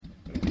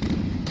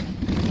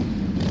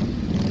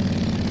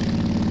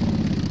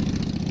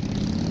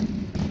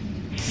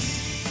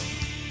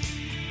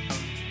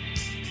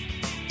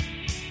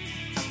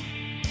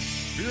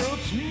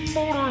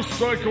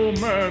Motorcycle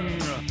Men.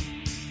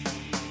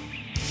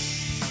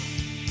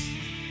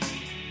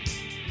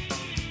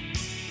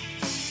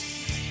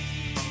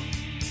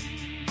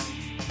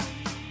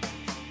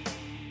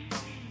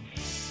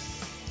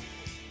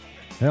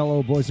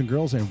 Hello, boys and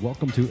girls, and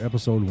welcome to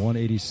episode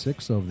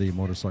 186 of the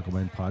Motorcycle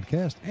Men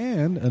podcast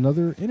and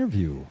another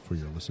interview for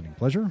your listening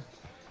pleasure.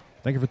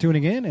 Thank you for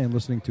tuning in and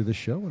listening to this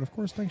show, and of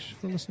course, thanks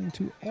for listening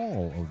to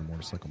all of the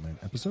Motorcycle Men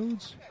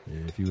episodes.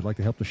 If you would like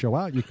to help the show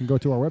out, you can go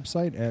to our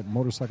website at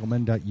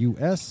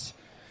motorcyclemen.us,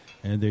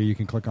 and there you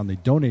can click on the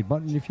donate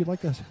button if you'd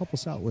like to help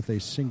us out with a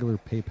singular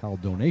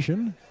PayPal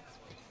donation.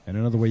 And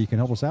another way you can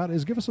help us out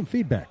is give us some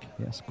feedback.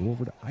 Yes, go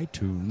over to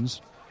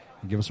iTunes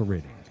and give us a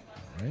rating.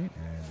 All right, and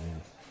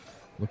we'll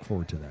look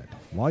forward to that.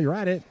 While you're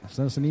at it,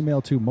 send us an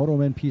email to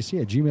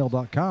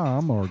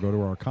motomenpc@gmail.com or go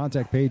to our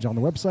contact page on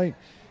the website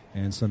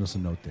and send us a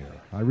note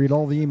there. I read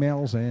all the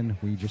emails, and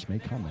we just may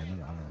comment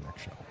on our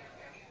next show.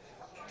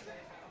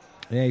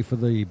 Hey, for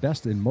the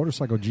best in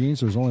motorcycle jeans,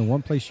 there's only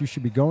one place you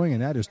should be going,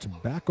 and that is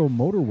Tobacco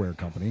Motorwear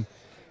Company.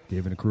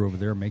 Dave and the crew over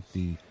there make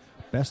the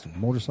best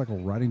motorcycle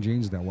riding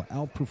jeans that will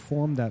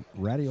outperform that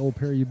ratty old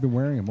pair you've been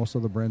wearing and most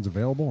other brands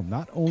available.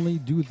 Not only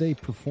do they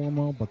perform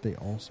well, but they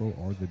also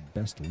are the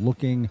best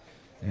looking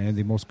and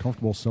the most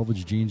comfortable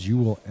selvage jeans you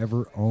will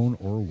ever own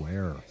or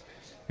wear.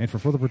 And for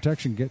further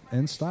protection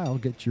and style,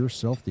 get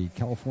yourself the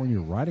California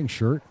riding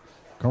shirt.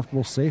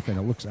 Comfortable, safe, and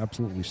it looks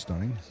absolutely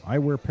stunning. I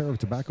wear a pair of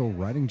Tobacco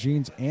riding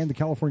jeans and the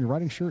California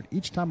riding shirt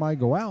each time I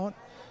go out,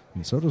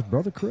 and so does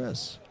brother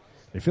Chris.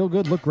 They feel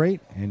good, look great,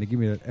 and they give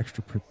me that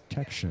extra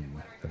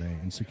protection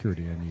and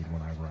security I need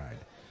when I ride.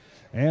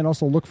 And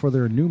also look for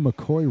their new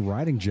McCoy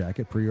riding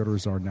jacket.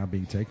 Pre-orders are now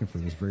being taken for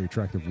this very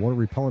attractive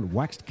water-repellent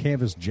waxed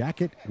canvas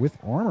jacket with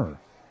armor.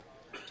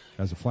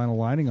 Has a flannel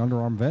lining,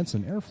 underarm vents,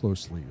 and airflow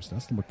sleeves.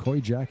 That's the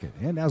McCoy jacket.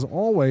 And as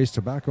always,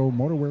 Tobacco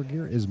Motorwear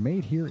gear is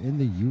made here in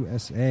the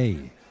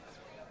USA.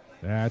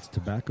 That's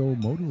Tobacco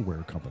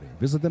Motorwear Company.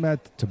 Visit them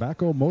at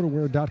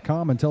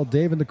tobaccomotorwear.com and tell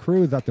Dave and the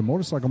crew that the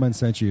Motorcycle Men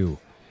sent you.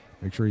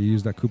 Make sure you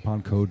use that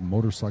coupon code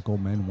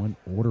MotorcycleMen when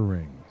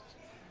ordering.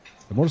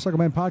 The Motorcycle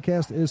Men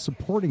podcast is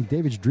supporting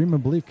David's Dream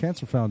and Believe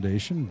Cancer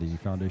Foundation. The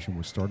foundation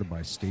was started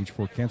by Stage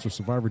 4 cancer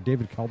survivor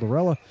David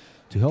Caldarella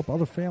to help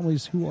other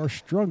families who are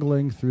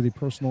struggling through the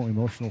personal,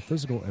 emotional,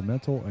 physical, and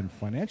mental and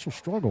financial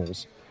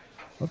struggles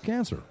of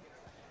cancer.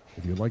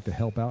 If you'd like to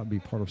help out and be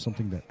part of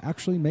something that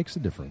actually makes a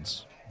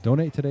difference,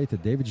 donate today to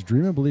David's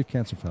Dream and Believe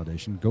Cancer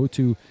Foundation. Go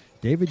to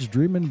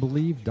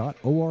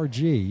davidsdreamandbelieve.org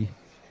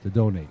to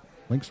donate.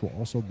 Links will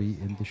also be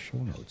in the show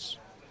notes.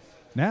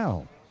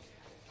 Now,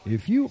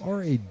 if you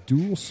are a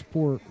dual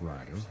sport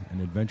rider,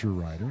 an adventure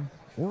rider,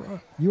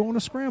 or you own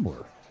a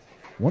scrambler,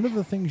 one of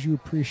the things you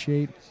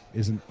appreciate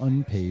is an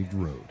unpaved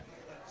road.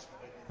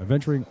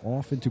 Adventuring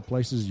off into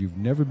places you've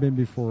never been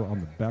before on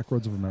the back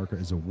roads of America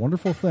is a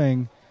wonderful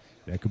thing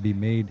that could be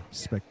made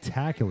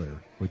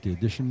spectacular with the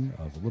addition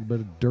of a little bit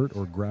of dirt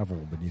or gravel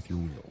beneath your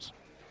wheels.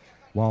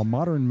 While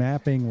modern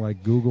mapping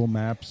like Google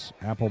Maps,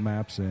 Apple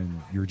Maps,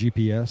 and your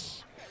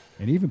GPS,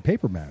 and even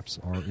paper maps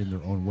are in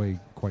their own way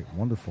quite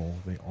wonderful,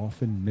 they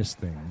often miss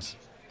things.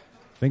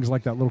 Things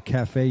like that little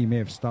cafe you may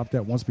have stopped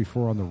at once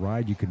before on the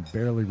ride you can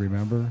barely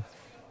remember.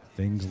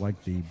 Things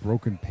like the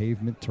broken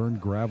pavement turned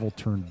gravel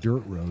turned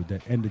dirt road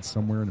that ended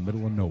somewhere in the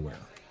middle of nowhere.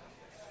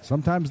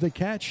 Sometimes they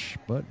catch,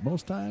 but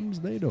most times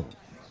they don't.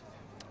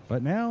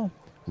 But now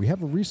we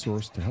have a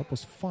resource to help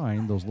us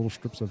find those little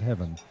strips of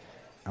heaven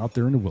out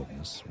there in the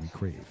wilderness we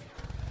crave.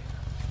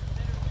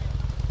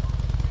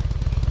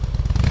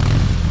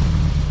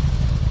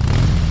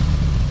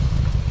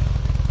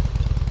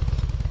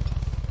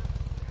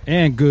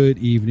 And good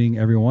evening,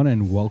 everyone,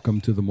 and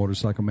welcome to the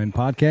Motorcycle Men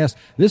podcast.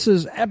 This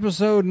is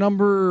episode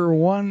number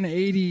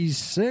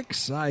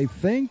 186, I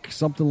think,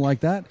 something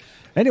like that.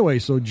 Anyway,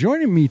 so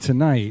joining me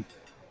tonight,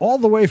 all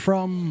the way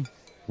from,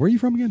 where are you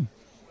from again?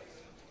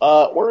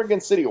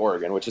 Oregon City,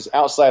 Oregon, which is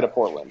outside of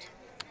Portland.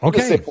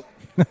 Okay.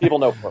 People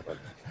know Portland.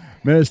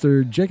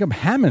 Mr. Jacob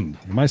Hammond.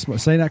 Am I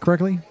saying that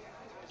correctly?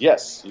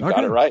 Yes, you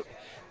got it right.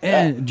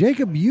 And yeah.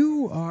 Jacob,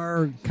 you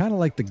are kind of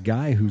like the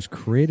guy who's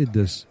created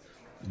this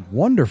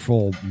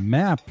wonderful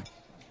map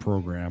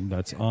program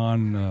that's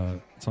on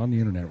it's on the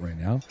internet right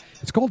now.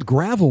 It's called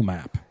Gravel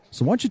Map.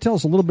 So why don't you tell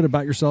us a little bit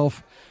about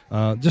yourself?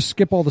 Just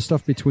skip all the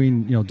stuff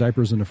between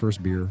diapers and the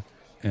first beer,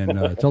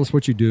 and tell us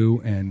what you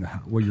do and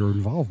what your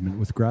involvement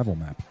with Gravel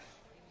Map.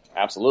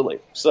 Absolutely.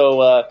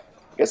 So I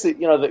guess the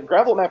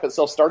Gravel Map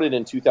itself started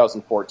in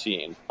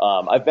 2014.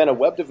 I've been a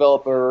web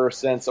developer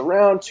since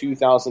around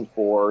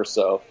 2004.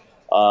 So.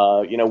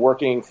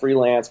 Working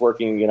freelance,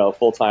 working,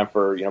 full time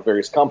for,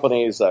 various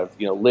companies. I've,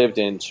 lived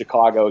in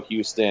Chicago,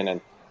 Houston,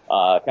 and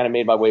kind of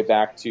made my way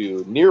back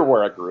to near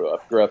where I grew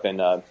up. Grew up in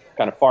kind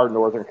of far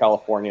northern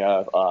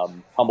California,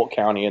 Humboldt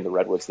County in the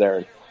Redwoods there.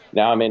 And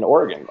now I'm in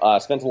Oregon.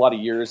 Spent a lot of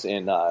years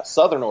in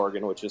southern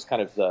Oregon, which is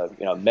kind of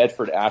the,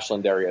 Medford,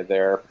 Ashland area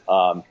there.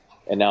 And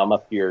now I'm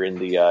up here in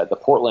the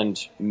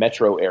Portland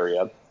metro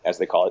area, as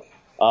they call it.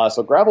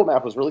 So Gravel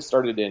Map was really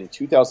started in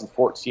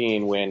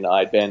 2014 when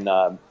I'd been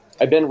kind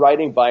I've been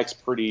riding bikes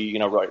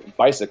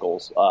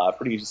bicycles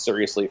pretty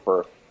seriously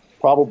for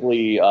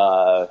probably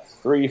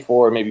 3,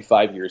 4, maybe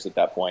 5 years at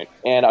that point.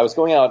 And I was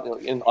going out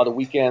on the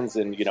weekends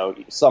and,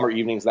 summer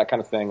evenings, that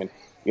kind of thing. And,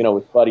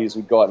 with buddies,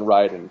 we'd go out and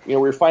ride. And, we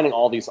were finding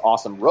all these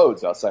awesome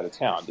roads outside of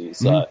town,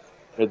 these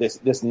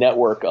this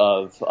network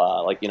of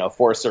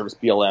Forest Service,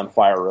 BLM,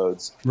 fire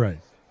roads. Right.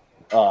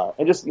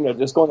 And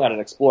just going out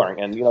and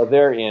exploring. And,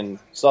 there in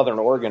Southern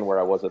Oregon where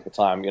I was at the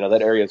time,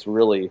 that area's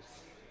really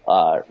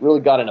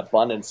got an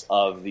abundance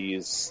of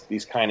these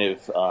kind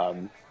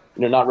of,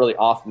 not really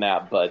off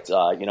map, but,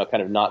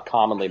 kind of not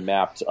commonly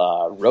mapped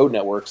road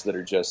networks that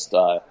are just,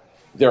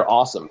 they're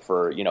awesome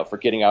for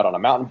getting out on a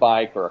mountain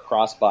bike or a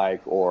cross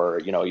bike or,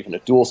 even a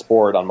dual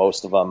sport on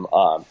most of them.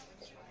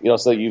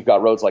 So you've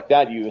got roads like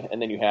that,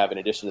 and then you have, in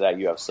addition to that,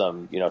 you have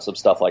some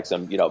stuff like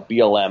some,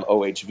 BLM,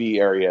 OHV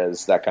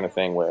areas, that kind of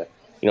thing where,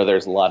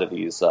 there's a lot of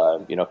these,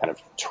 kind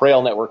of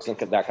trail networks and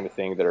that kind of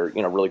thing that are,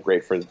 really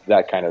great for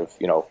that kind of,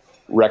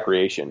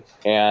 recreation.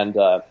 And,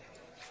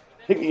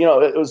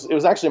 it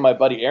was actually my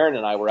buddy Aaron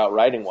and I were out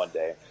riding one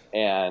day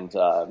and,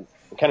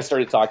 we kind of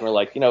started talking. We're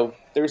like,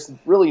 there's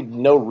really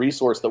no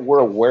resource that we're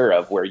aware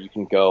of where you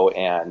can go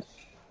and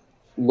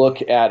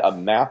look at a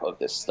map of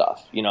this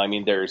stuff.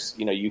 There's,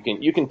 you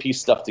can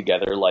piece stuff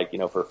together, like,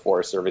 for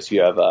Forest Service,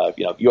 you have,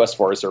 U.S.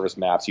 Forest Service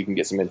maps. You can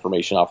get some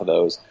information off of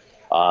those.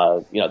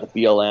 The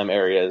BLM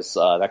areas,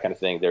 that kind of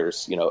thing.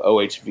 There's,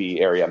 OHV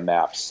area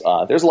maps.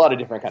 There's a lot of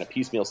different kind of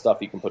piecemeal stuff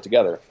you can put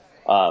together.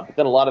 But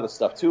then a lot of the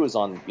stuff too is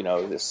on,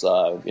 this,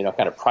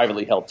 kind of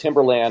privately held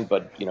timberland,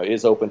 but,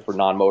 is open for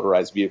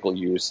non-motorized vehicle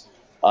use.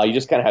 You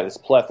just kind of have this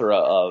plethora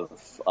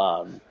of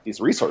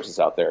these resources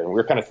out there. And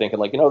we're kind of thinking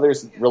like,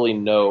 there's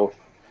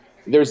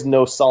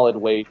no solid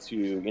way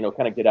to,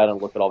 kind of get out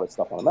and look at all this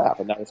stuff on a map.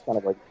 And that was kind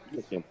of like where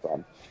it came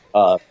from.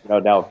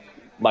 Now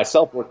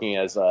myself working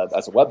as a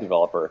web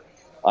developer,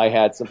 I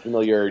had some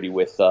familiarity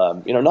with,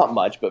 not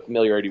much, but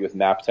familiarity with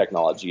map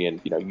technology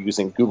and,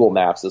 using Google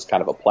Maps as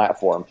kind of a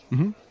platform.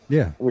 Mm-hmm.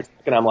 Yeah.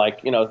 And I'm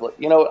like,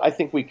 I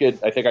think I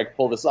could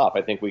pull this off.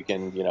 I think we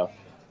can,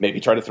 maybe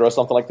try to throw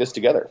something like this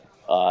together.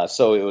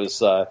 So it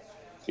was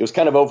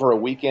kind of over a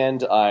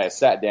weekend. I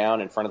sat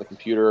down in front of the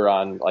computer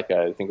on I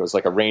think it was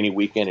like a rainy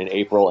weekend in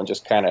April and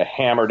just kind of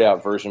hammered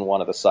out version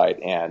 1 of the site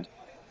and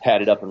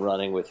had it up and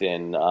running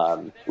within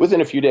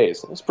a few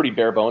days. It was pretty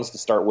bare bones to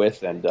start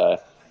with. And,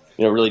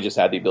 really just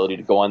had the ability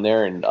to go on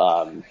there and,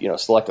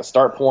 select a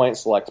start point,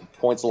 select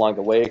points along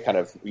the way, kind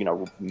of,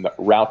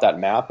 route that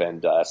map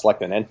and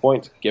select an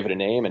endpoint, give it a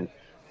name, and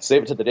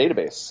save it to the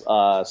database.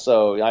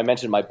 So I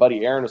mentioned my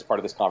buddy Aaron was part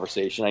of this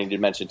conversation. I need to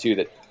mention, too,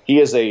 that he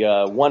is a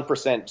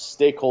 1%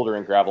 stakeholder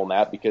in Gravel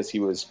Map because he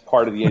was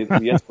part of the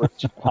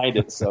inspiration behind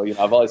it. So,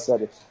 I've always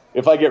said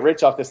if I get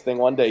rich off this thing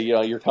one day,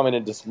 you're coming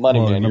into some money,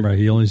 man. Remember,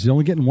 he's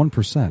only getting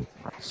 1%.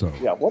 So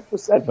yeah,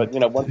 1%, but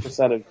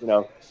 1% of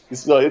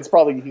he's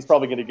probably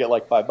going to get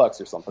like $5 or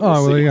something. Oh,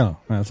 well, there you go.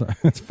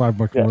 That's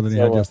 $5 more than he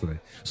had yesterday.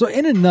 So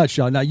in a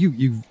nutshell, now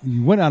you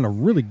went on a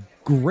really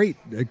great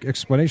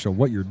explanation of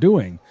what you're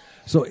doing.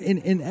 So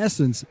in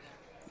essence,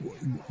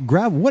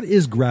 what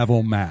is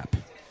Gravel Map?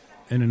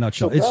 In a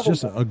nutshell, so it's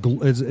just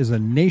is a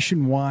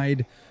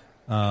nationwide.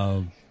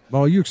 Well,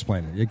 you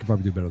explain it. You can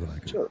probably do better than I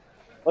could. Sure.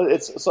 Well,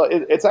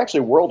 it's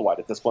actually worldwide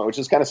at this point, which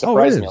is kind of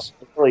surprising.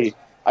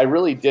 I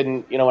really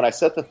didn't. When I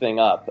set the thing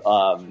up,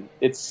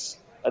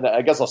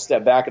 I guess I'll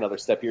step back another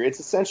step here. It's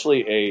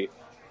essentially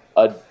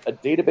a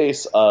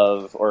database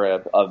of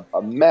or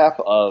a map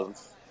of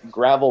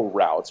gravel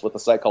routes, what the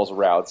site calls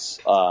routes.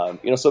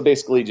 So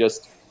basically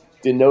just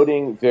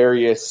denoting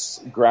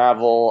various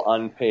gravel,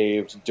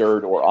 unpaved,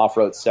 dirt, or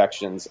off-road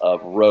sections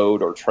of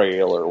road or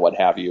trail or what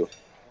have you.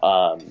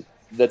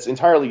 That's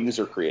entirely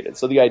user created.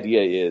 So the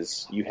idea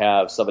is you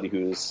have somebody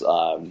who's,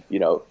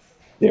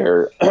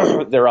 they're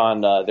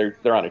on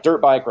a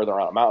dirt bike or they're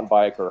on a mountain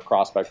bike or a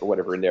cross bike or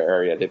whatever in their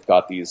area. They've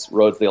got these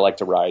roads they like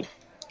to ride.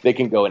 They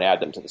can go and add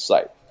them to the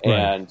site. Right.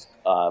 And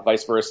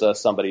vice versa,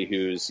 somebody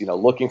who's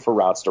looking for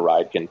routes to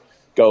ride can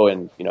go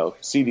and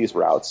see these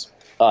routes.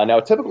 Now,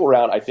 a typical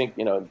route, I think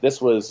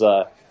this was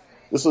a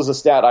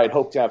stat I'd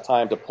hoped to have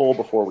time to pull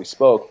before we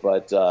spoke,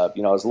 but I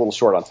was a little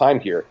short on time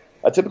here.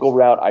 A typical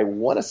route, I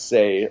want to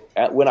say,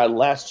 when I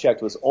last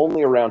checked, was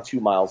only around 2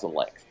 miles in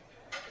length.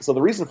 So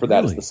the reason for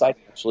that is the site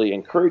actually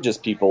encourages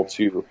people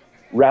to,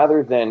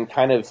 rather than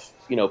kind of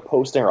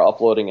posting or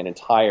uploading an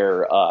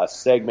entire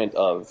segment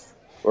of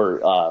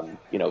or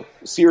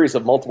series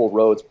of multiple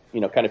roads,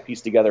 kind of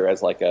pieced together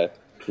as like a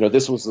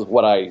this is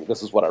what I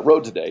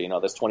rode today.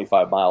 This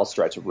 25-mile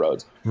stretch of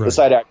roads. Right. The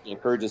site actually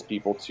encourages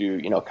people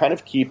to kind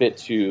of keep it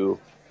to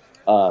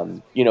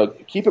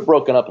keep it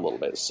broken up a little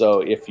bit.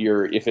 So if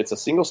it's a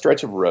single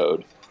stretch of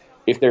road,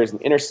 if there's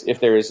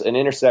an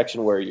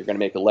intersection where you're going to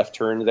make a left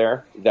turn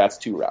there, that's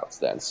 2 routes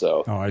then.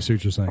 So I see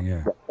what you're saying.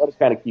 Yeah, let's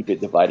kind of keep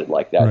it divided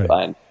like that.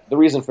 Right. And the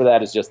reason for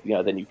that is just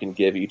then you can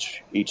give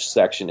each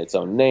section its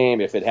own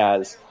name. If it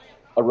has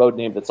a road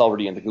name that's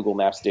already in the Google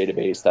Maps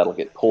database, that'll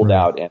get pulled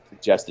out and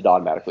suggested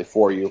automatically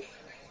for you.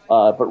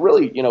 But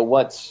really,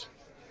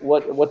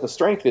 what the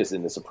strength is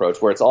in this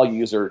approach, where it's all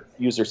user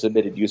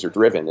submitted, user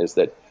driven, is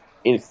that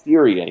in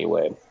theory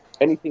anyway,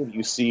 anything that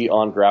you see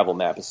on Gravel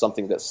Map is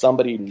something that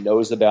somebody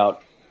knows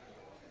about,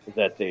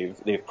 that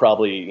they've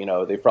probably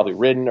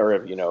ridden or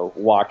have,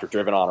 walked or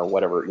driven on or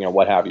whatever,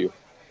 what have you.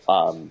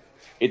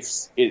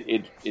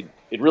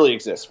 It really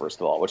exists, first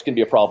of all, which can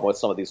be a problem with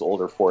some of these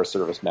older Forest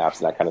Service maps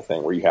and that kind of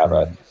thing, where you have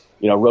a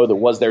road that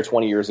was there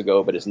 20 years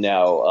ago but is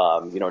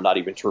now not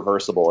even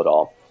traversable at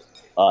all.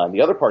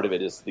 The other part of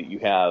it is that you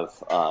have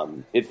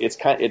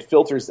it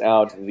filters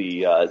out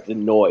the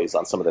noise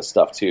on some of this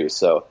stuff too.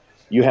 So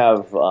you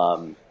have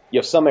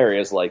some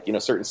areas like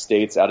certain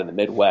states out in the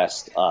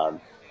Midwest.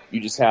 You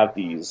just have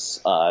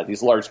these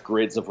large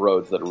grids of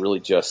roads that are really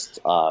just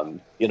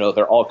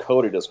they're all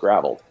coded as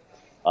gravel.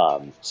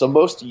 So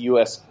most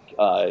U.S.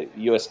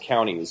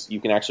 counties, you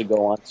can actually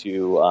go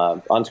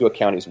onto a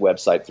county's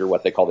website through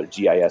what they call their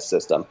GIS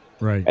system,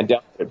 right, and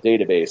download a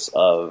database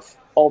of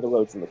all the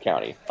roads in the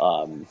county.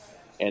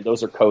 And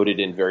those are coded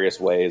in various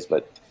ways,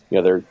 but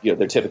they're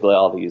typically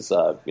all these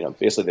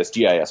basically this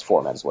GIS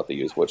format is what they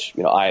use, which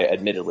I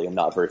admittedly am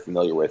not very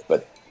familiar with,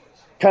 but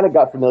kind of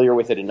got familiar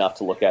with it enough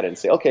to look at it and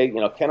say, okay,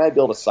 can I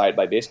build a site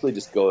by basically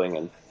just going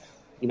and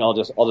I'll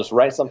just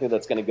write something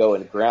that's going to go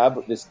and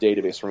grab this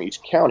database from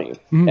each county,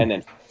 and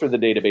then filter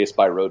the database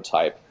by road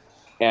type,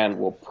 and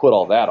we'll put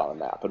all that on a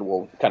map, and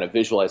we'll kind of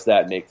visualize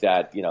that, and make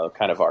that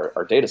kind of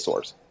our data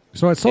source.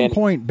 So at some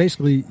point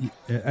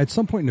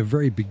in the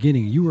very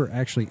beginning, you were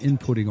actually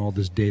inputting all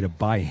this data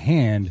by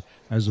hand,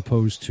 as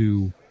opposed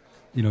to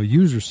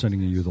users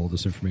sending you all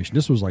this information.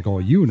 This was like all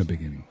you in the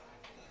beginning.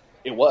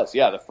 It was,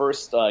 yeah. The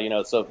first,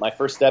 so my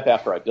first step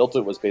after I built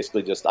it was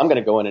basically just, I'm going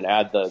to go in and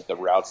add the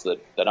routes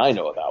that I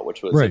know about,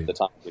 which was at the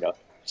time,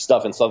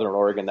 stuff in Southern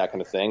Oregon, that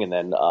kind of thing. And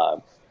then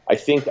I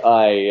think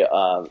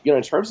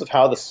in terms of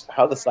how the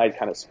site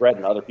kind of spread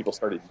and other people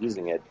started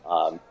using it,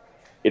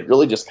 it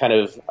really just kind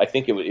of, I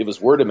think it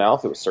was word of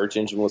mouth. It was search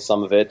engine with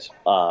some of it,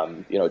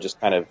 just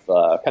kind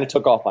of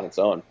took off on its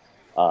own.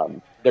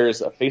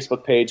 There's a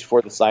Facebook page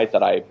for the site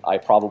that I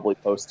probably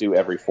post to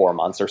every 4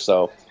 months or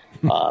so.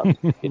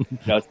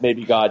 It's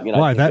maybe got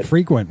why that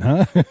frequent,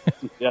 huh?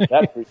 Yeah,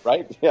 that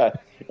right, yeah.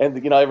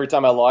 And every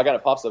time I log on,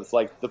 it pops up. It's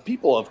like, the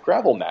people of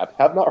Gravel Map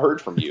have not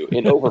heard from you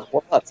in over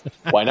 4 months.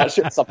 Why not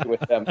share something with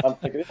them? I'm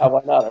thinking, yeah,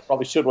 why not? I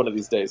probably should one of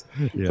these days.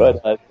 Yeah.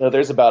 But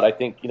there's about, I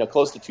think,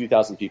 close to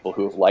 2,000 people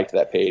who have liked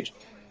that page.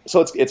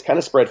 So it's kind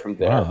of spread from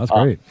there. Wow, that's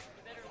great.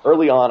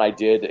 Early on, I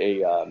did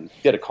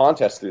a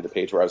contest through the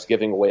page where I was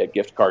giving away a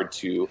gift card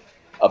to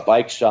a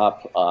bike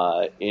shop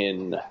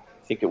in, I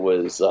think it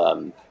was.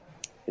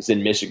 It's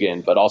in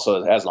Michigan, but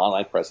also has an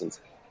online presence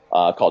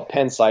called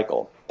Penn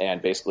Cycle.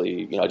 And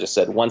basically, I just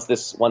said, once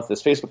this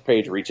Facebook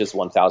page reaches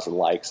 1,000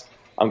 likes,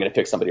 I'm going to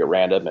pick somebody at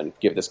random and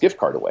give this gift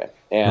card away.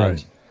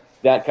 And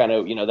that kind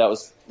of, that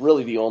was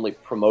really the only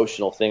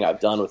promotional thing I've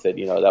done with it.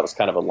 That was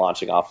kind of a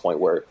launching off point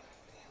where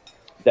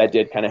that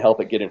did kind of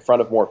help it get in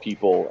front of more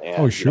people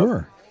and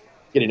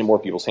get it in more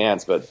people's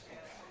hands. But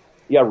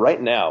yeah, right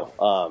now,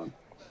 I'm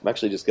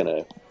actually just going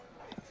to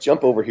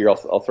jump over here.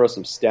 I'll throw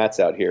some stats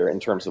out here in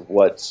terms of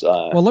what's...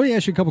 well, let me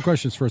ask you a couple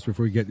questions first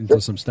before we get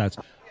into some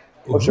stats.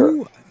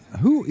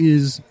 Who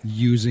is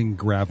using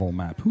Gravel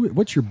Map?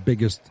 What's your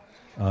biggest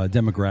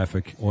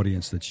demographic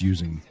audience that's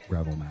using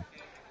Gravel Map?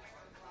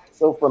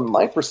 So from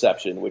my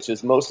perception, which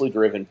is mostly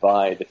driven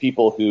by the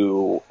people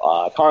who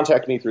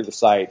contact me through the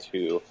site,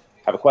 who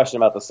have a question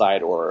about the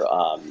site, or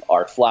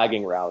are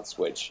flagging routes,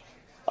 which...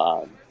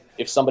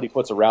 if somebody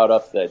puts a route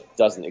up that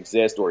doesn't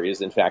exist or is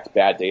in fact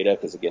bad data,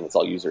 because again, it's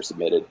all user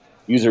submitted,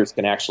 users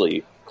can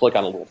actually click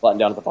on a little button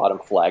down at the bottom,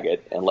 flag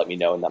it, and let me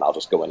know, and then I'll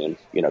just go in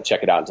and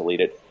check it out and delete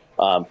it.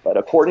 But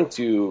according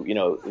to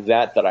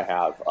that I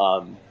have,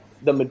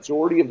 the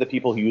majority of the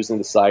people using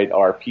the site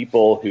are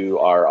people who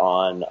are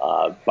on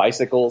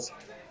bicycles,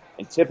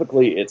 and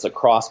typically it's a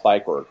cross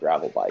bike or a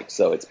gravel bike.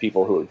 So it's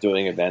people who are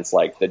doing events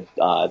like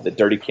the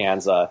Dirty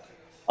Kanza.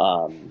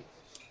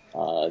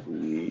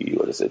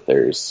 There's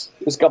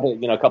a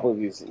couple of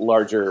these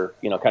larger,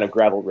 kind of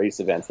gravel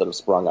race events that have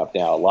sprung up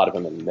now, a lot of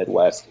them in the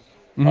Midwest.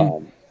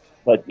 Mm-hmm.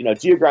 But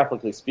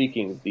geographically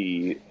speaking,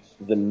 the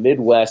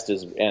Midwest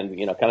and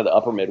kind of the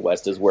upper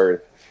Midwest is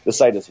where the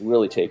site has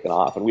really taken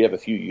off. And we have a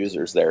few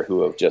users there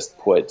who have just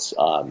put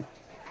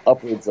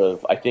upwards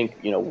of, I think,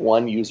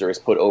 one user has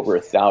put over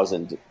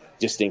 1,000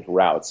 distinct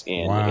routes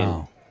in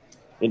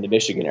the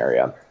Michigan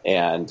area.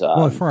 And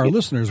for our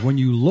listeners, when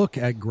you look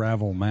at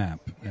Gravel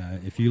Map,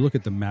 if you look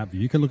at the map view,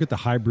 you can look at the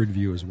hybrid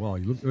view as well.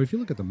 If you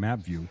look at the map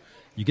view,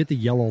 you get the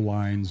yellow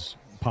lines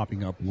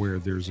popping up where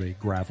there's a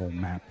Gravel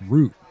Map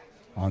route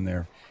on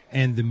there.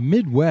 And the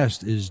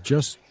Midwest is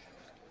just,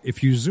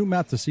 if you zoom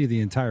out to see the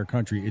entire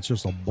country, it's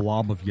just a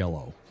blob of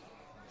yellow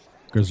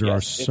because there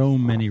are so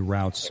many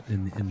routes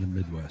in the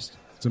Midwest.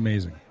 It's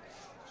amazing.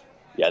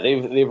 Yeah,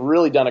 they've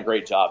really done a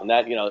great job, and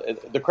that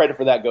the credit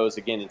for that goes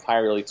again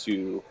entirely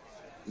to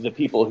the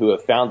people who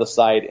have found the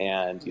site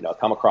and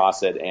come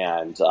across it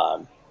and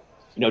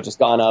just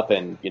gone up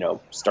and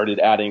started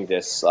adding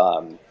this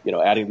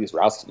adding these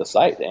routes to the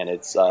site, and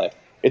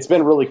it's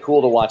been really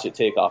cool to watch it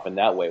take off in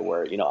that way.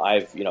 Where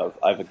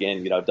I've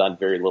again done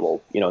very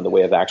little in the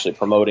way of actually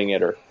promoting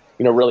it or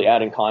really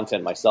adding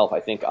content myself.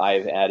 I think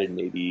I've added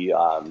maybe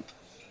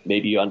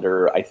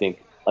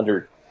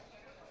under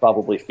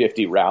probably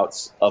 50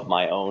 routes of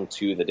my own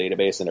to the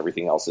database, and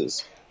everything else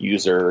is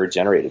user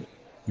generated.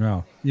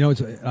 Wow.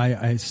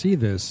 I see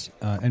this,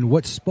 and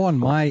what spawned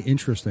my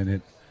interest in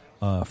it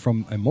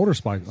from a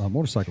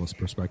motorcyclist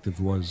perspective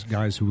was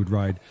guys who would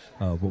ride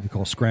what we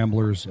call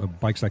scramblers,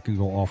 bikes that can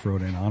go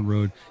off-road and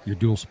on-road, your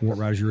dual sport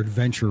riders, your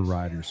adventure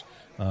riders.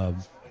 Do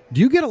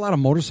you get a lot of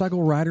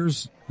motorcycle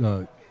riders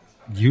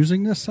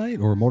using this site,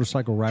 or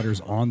motorcycle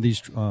riders on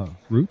these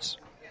routes?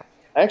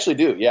 I actually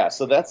do, yeah.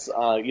 So that's,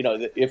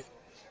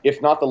 if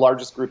not the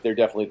largest group, they're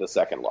definitely the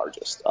second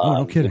largest. Oh,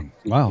 no kidding!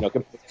 Wow.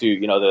 Compared to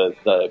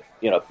the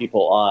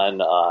people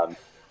on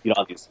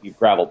these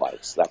gravel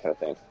bikes, that kind of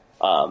thing.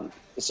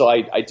 So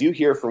I do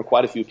hear from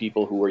quite a few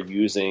people who are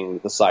using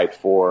the site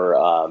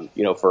for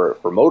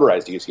for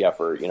motorized use,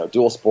 for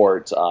dual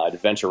sport,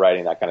 adventure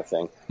riding, that kind of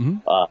thing.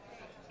 Mm-hmm.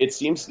 It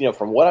seems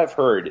from what I've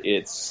heard,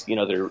 it's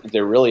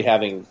they're really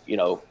having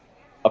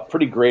a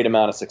pretty great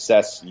amount of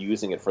success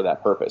using it for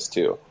that purpose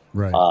too.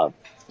 Right.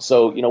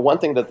 So, one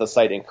thing that the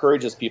site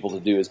encourages people to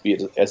do is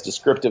be as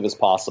descriptive as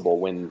possible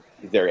when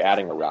they're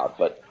adding a route.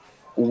 But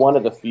one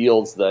of the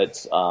fields that,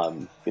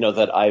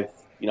 that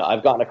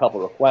I've gotten a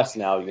couple of requests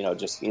now,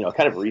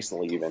 kind of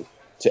recently even,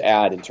 to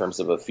add in terms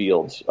of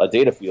a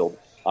data field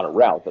on a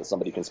route that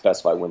somebody can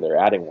specify when they're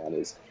adding one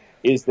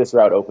is this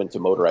route open to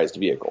motorized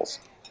vehicles?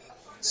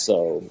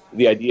 So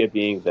the idea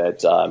being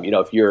that,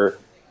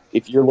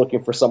 if you're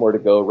looking for somewhere to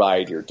go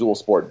ride your dual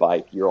sport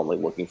bike, you're only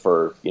looking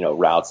for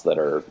routes that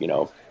are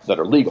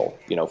legal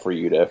for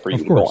you to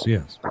go on.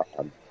 Yes.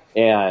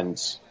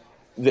 And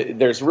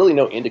there's really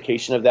no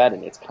indication of that,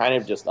 and it's kind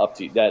of just up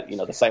to that.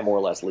 The site more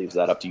or less leaves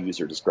that up to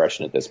user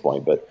discretion at this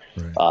point. But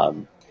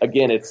right.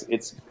 Again,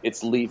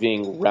 it's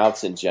leaving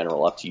routes in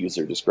general up to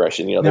user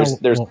discretion.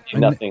 There's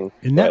nothing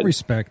in that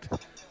respect.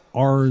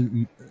 Are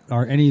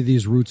any of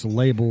these routes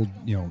labeled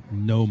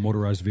no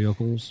motorized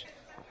vehicles?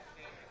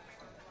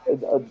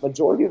 A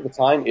majority of the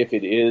time, if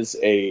it is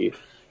a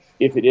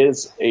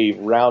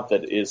route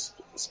that is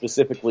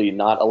specifically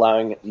not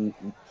allowing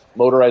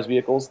motorized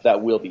vehicles,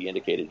 that will be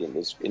indicated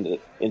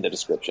in the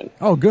description.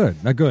 Oh, good.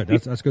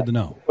 That's good to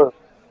know.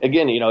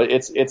 Again,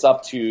 it's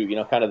up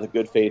to kind of the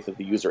good faith of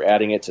the user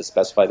adding it to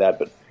specify that.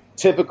 But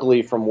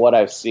typically, from what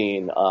I've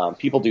seen,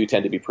 people do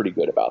tend to be pretty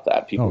good about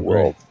that. People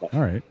will put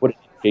an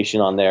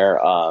indication on there.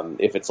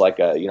 If it's like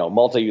a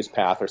multi-use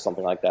path or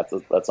something like that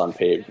that's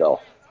unpaved, they'll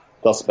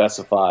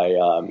specify,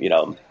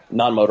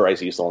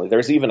 non-motorized use only.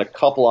 There's even a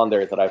couple on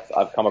there that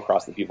I've come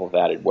across that people have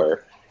added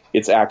where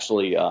it's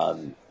actually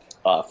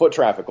foot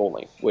traffic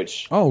only,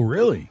 which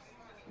really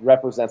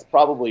represents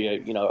probably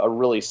a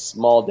really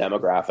small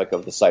demographic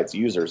of the site's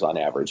users on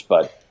average.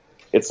 But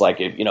it's like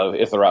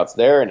if the route's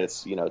there and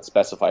it's it's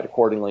specified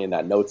accordingly and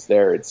that note's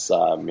there, it's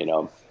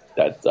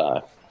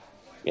that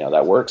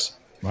works.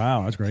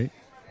 Wow, that's great.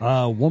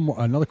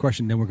 Another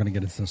question, then we're going to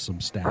get into some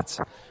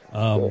stats.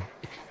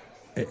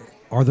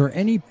 Are there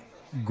any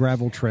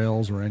gravel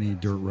trails or any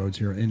dirt roads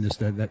here in this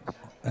that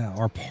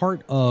are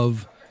part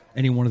of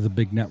any one of the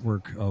big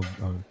network of,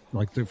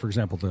 for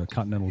example, the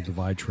Continental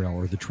Divide Trail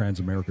or the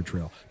Transamerica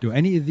Trail? Do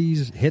any of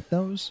these hit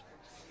those?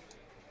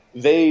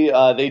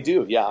 They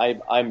do. Yeah,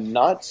 I'm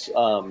not.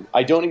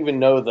 I don't even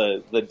know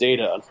the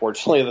data,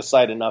 unfortunately, of the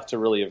site enough to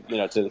really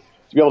to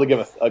be able to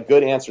give a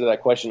good answer to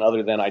that question.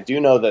 Other than I do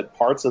know that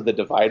parts of the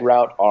Divide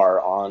route are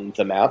on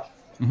the map.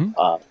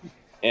 Mm-hmm.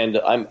 And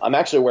I'm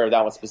actually aware of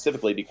that one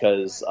specifically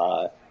because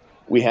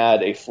we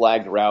had a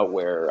flagged route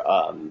where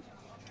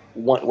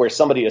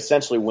somebody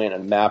essentially went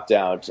and mapped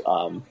out,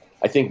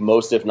 I think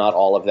most, if not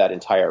all, of that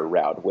entire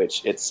route,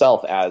 which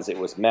itself, as it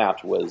was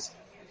mapped, was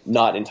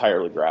not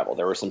entirely gravel.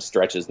 There were some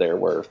stretches there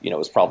where it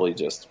was probably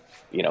just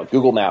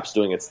Google Maps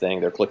doing its thing.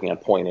 They're clicking on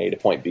point A to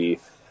point B,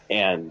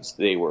 and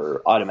they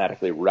were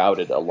automatically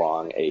routed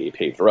along a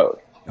paved road.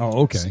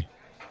 Oh, okay.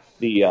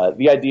 The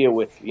idea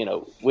with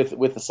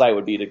the site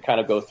would be to kind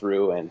of go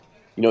through and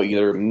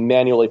either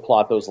manually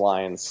plot those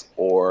lines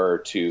or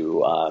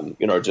to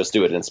just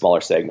do it in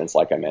smaller segments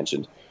like I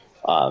mentioned.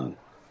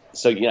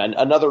 So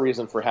another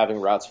reason for having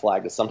routes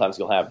flagged is sometimes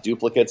you'll have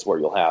duplicates where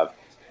you'll have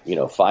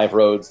 5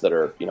 roads that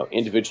are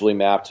individually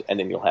mapped, and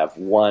then you'll have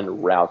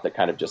one route that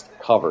kind of just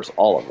covers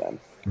all of them.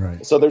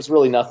 Right. So there's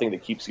really nothing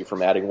that keeps you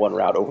from adding one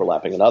route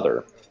overlapping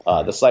another.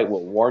 The site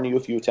will warn you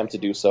if you attempt to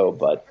do so,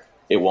 but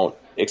it won't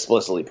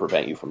explicitly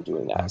prevent you from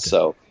doing that. Okay.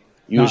 So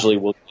usually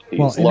we'll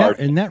use large.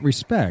 In that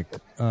respect,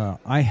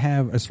 I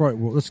have,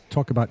 let's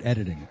talk about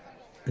editing.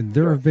 And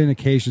there have been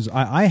occasions,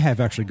 I have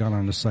actually gone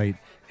on the site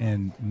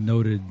and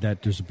noted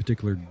that there's a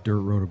particular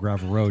dirt road or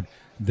gravel road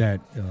that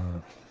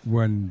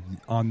when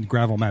on the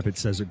gravel map it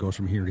says it goes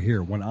from here to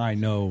here, when I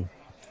know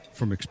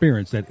from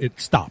experience that it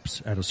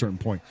stops at a certain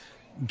point.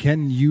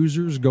 Can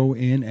users go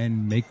in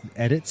and make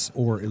edits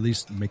or at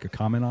least make a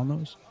comment on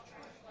those?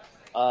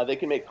 They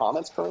can make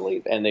comments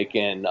currently, and they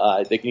can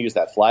use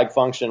that flag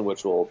function,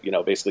 which will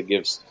basically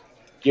gives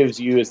gives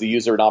you as the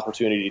user an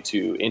opportunity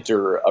to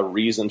enter a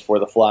reason for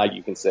the flag.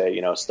 You can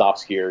say,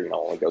 stops here,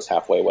 only goes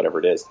halfway, whatever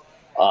it is.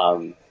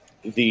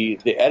 The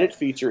edit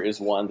feature is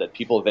one that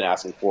people have been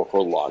asking for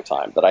a long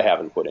time that I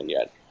haven't put in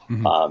yet.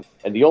 Mm-hmm.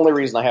 And the only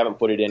reason I haven't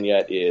put it in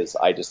yet is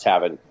I just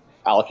haven't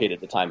allocated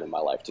the time in my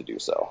life to do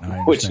so.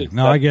 I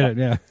get it.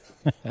 Yeah.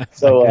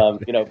 So,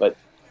 but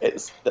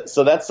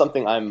so that's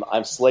something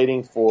I'm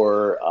slating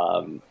for,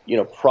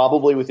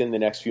 probably within the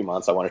next few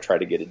months. I want to try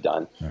to get it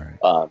done. All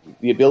right.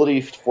 The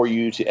ability for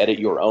you to edit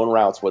your own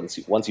routes once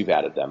you've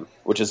added them,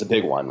 which is a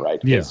big one, right?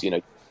 Because,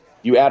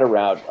 you add a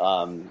route,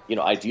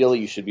 ideally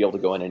you should be able to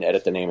go in and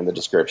edit the name and the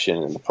description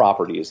and the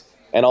properties,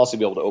 and also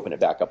be able to open it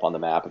back up on the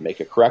map and make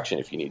a correction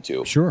if you need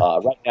to. Sure.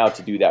 Right now,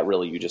 to do that,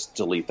 really, you just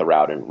delete the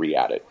route and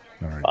re-add it,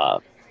 all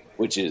right.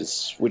 Which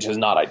is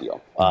not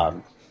ideal.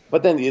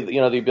 But then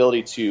the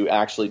ability to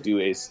actually do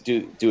a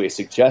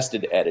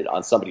suggested edit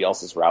on somebody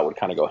else's route would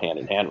kind of go hand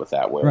in hand with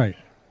that, where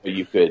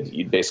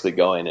you'd basically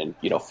go in and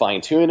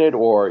fine tune it,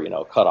 or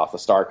cut off the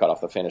start, cut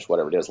off the finish,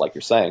 whatever it is, like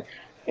you're saying,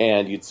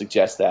 and you'd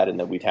suggest that, and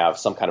then we'd have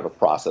some kind of a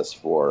process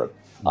for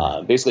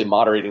basically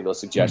moderating those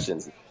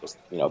suggestions,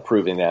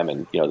 approving them,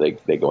 and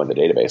they go in the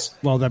database.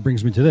 Well, that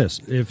brings me to this: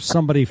 if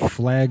somebody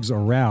flags a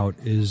route,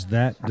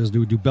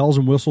 do bells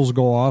and whistles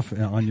go off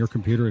on your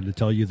computer to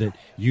tell you that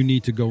you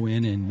need to go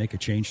in and make a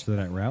change to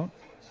that route?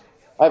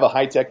 I have a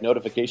high-tech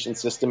notification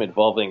system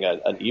involving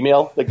an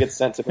email that gets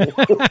sent to me.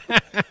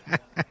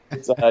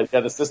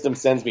 The system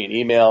sends me an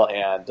email,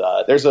 and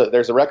there's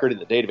a record in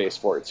the database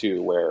for it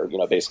too, where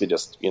basically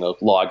just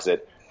logs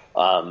it.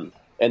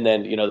 And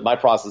then, my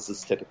process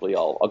is typically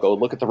I'll go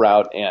look at the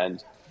route,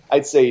 and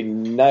I'd say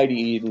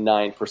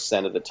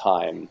 99% of the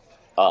time,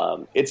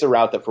 it's a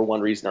route that for one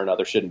reason or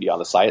another shouldn't be on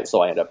the site.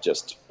 So I end up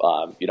just,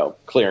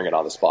 clearing it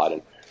on the spot.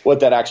 And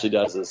what that actually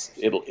does is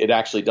it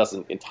actually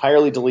doesn't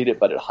entirely delete it,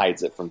 but it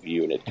hides it from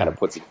view, and it kind of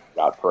puts it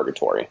in route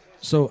purgatory.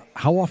 So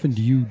how often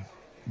do you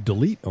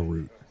delete a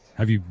route?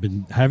 Have you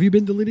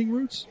been deleting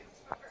routes?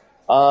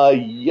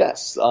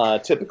 Yes.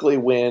 Typically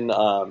when,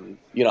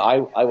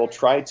 I will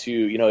try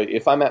to,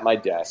 if I'm at my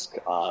desk,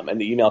 and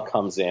the email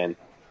comes in,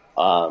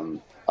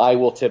 I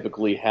will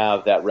typically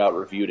have that route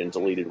reviewed and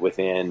deleted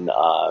within,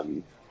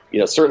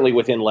 certainly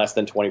within less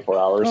than 24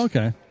 hours.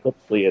 Okay.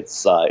 Typically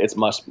it's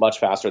much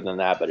faster than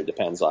that, but it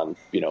depends on,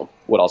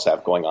 what else I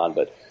have going on.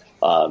 But,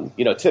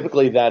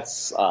 typically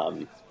that's,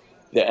 and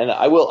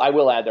I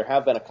will add, there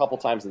have been a couple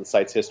times in the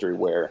site's history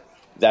where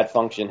that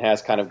function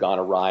has kind of gone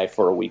awry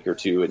for a week or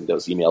two, and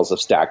those emails have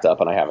stacked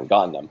up and I haven't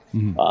gotten them.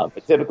 Mm-hmm.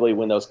 But typically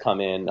when those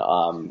come in,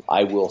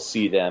 I will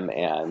see them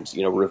and,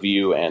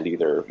 review and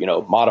either,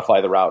 modify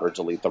the route or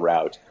delete the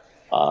route,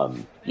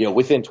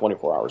 within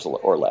 24 hours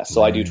or less.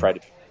 So I do try to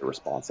be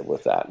responsive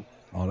with that.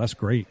 Oh, that's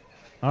great.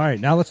 All right.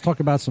 Now let's talk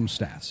about some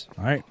stats.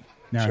 All right.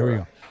 Now Sure.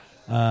 Here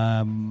we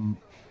go.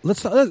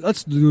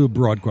 Let's do a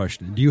broad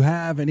question. Do you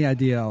have any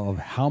idea of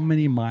how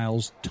many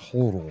miles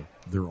total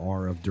there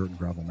are of dirt and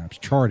gravel maps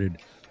charted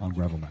on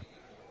GravelMap?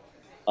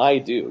 I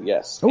do,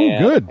 yes. Oh,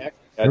 and good.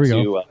 Here we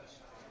go.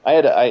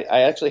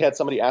 I actually had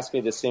somebody ask me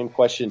the same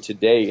question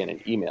today in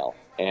an email,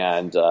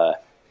 and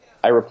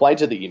I replied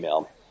to the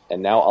email,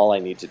 and now all I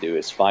need to do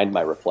is find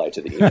my reply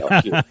to the email.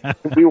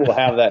 We will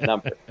have that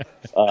number.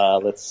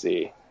 Let's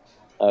see.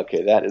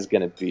 Okay, that is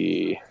going to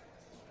be...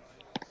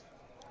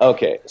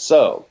 Okay,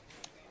 so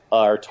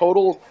our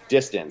total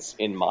distance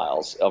in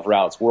miles of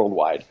routes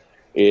worldwide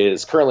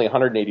is currently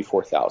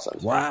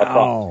 184,000.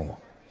 Wow.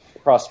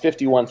 Across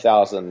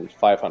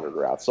 51,500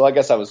 routes. So I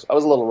guess I was a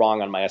little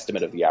wrong on my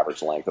estimate of the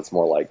average length. It's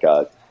more like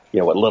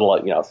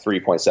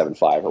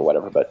 3.75 or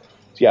whatever. But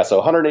yeah, so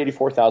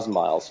 184,000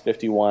 miles,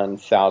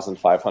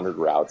 51,500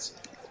 routes,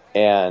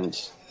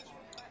 and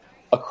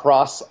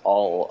across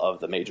all of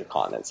the major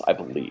continents, I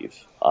believe.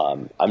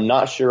 I'm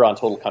not sure on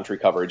total country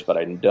coverage, but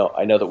I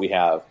know that we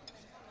have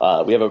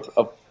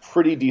a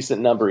pretty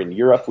decent number in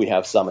Europe. We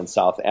have some in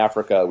South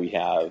Africa. We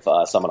have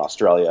some in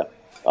Australia.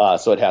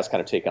 So it has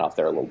kind of taken off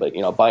there a little bit.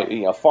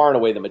 Far and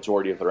away, the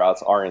majority of the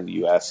routes are in the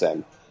U.S.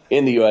 And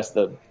in the U.S.,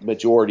 the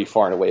majority,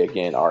 far and away,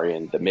 again, are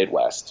in the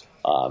Midwest.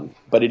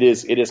 But it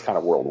is kind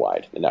of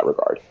worldwide in that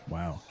regard.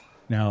 Wow.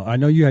 Now, I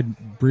know you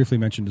had briefly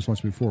mentioned this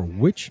once before.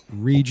 Which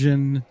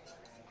region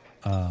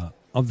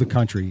of the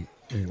country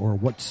or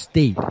what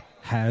state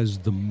has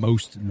the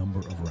most number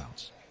of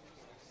routes?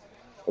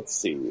 Let's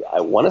see.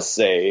 I want to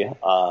say,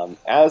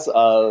 as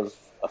of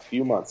a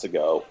few months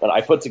ago, and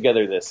I put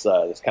together this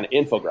kind of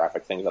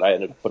infographic thing that I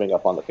ended up putting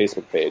up on the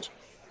Facebook page,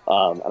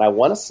 and I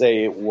want to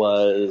say it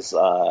was.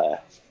 I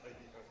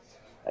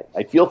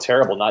feel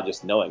terrible not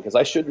just knowing, because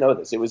I should know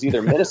this. It was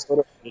either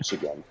Minnesota or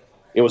Michigan.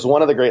 It was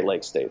one of the Great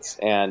Lakes states,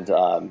 and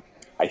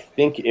I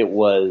think it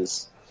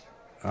was.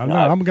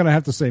 I'm going to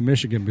have to say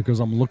Michigan, because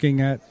I'm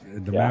looking at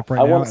the map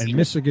right now, and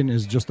Michigan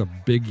is just a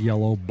big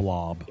yellow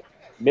blob.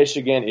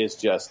 Michigan is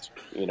just,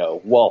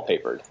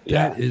 wallpapered.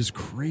 That is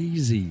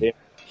crazy.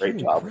 Great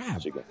job,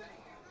 Michigan.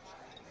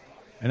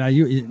 And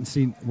you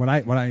see, when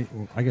I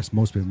guess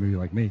most people maybe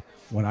like me,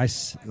 when I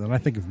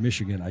think of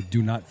Michigan, I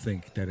do not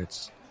think that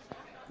it's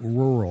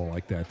rural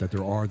like that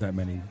there are that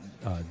many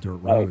dirt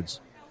roads.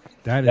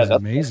 That is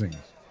amazing.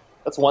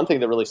 That's one thing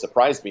that really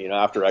surprised me,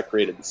 after I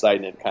created the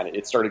site and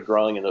it started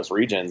growing in those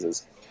regions,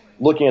 is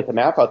looking at the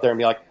map out there and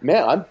be like,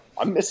 man,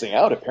 I'm missing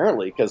out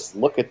apparently, because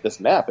look at this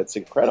map. It's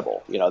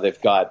incredible.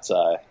 They've got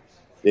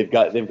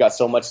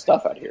so much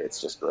stuff out here.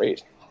 It's just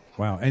great.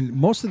 Wow. And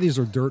most of these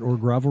are dirt or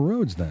gravel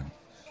roads then?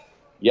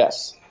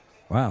 Yes.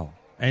 Wow.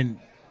 And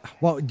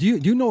well, do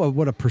you know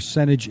what a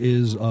percentage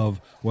is of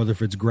whether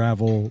if it's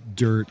gravel,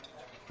 dirt,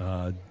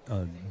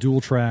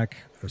 dual track,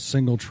 a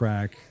single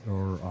track,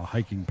 or a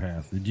hiking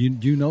path? Do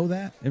you know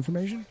that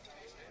information?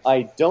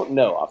 I don't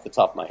know off the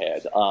top of my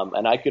head,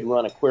 and I could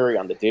run a query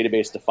on the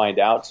database to find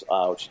out,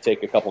 which would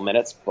take a couple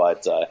minutes,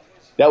 but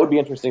that would be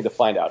interesting to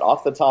find out.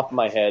 Off the top of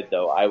my head,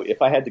 though,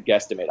 if I had to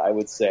guesstimate, I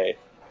would say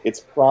it's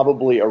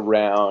probably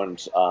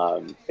around,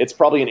 it's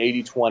probably an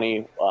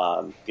 80-20,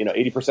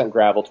 80%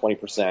 gravel,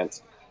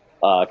 20%,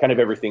 kind of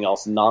everything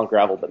else,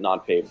 non-gravel but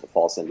non-paved, that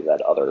falls into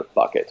that other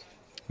bucket.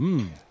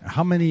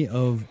 How many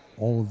of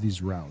all of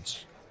these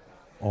routes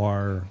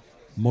are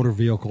motor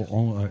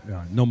vehicle,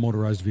 no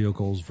motorized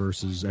vehicles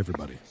versus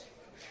everybody?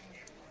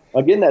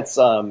 Again, that's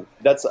a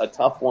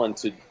tough one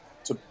to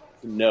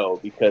know,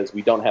 because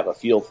we don't have a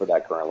field for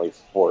that currently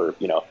for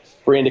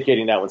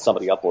indicating that when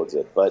somebody uploads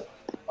it. But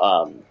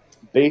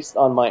based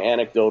on my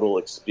anecdotal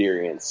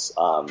experience,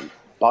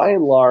 by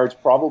and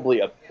large, probably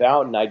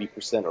about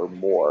 90% or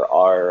more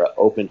are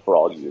open for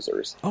all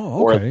users.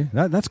 Oh, okay.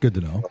 That's good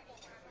to know.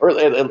 Or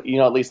at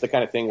least the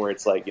kind of thing where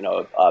it's like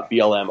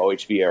BLM,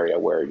 OHV area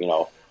where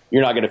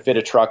you're not going to fit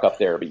a truck up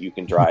there, but you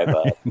can drive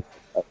a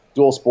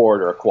dual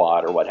sport or a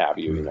quad or what have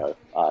you,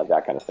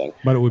 that kind of thing.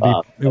 But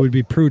it would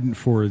be prudent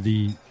for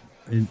the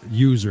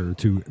user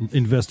to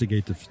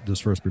investigate this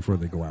first before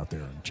they go out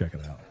there and check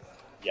it out.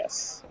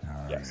 Yes.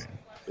 All yes.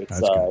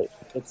 Right.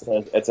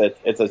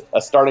 It's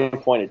a starting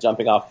point, a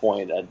jumping off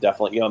point,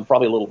 definitely.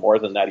 Probably a little more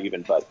than that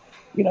even, but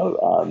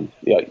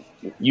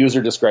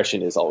user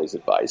discretion is always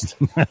advised.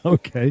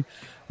 Okay.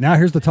 Now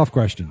here's the tough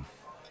question.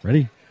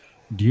 Ready?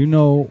 Do you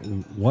know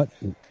what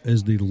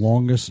is the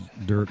longest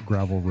dirt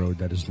gravel road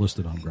that is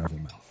listed on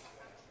GravelMap?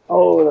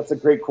 Oh, that's a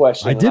great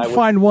question. I did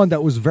find one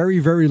that was very,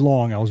 very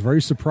long. I was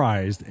very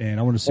surprised, and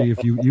I want to see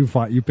if you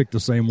picked the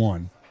same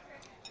one.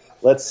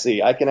 Let's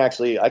see. I can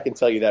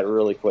tell you that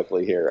really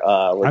quickly here.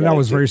 I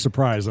was very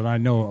surprised, and I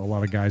know a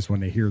lot of guys,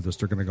 when they hear this,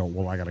 they're going to go,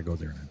 well, I got to go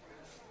there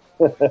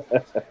now.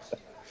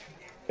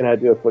 Can I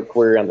do a quick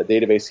query on the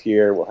database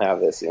here? We'll have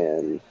this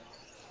in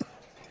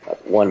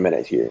 1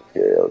 minute here.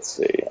 Let's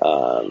see.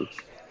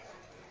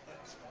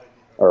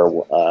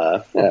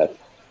 5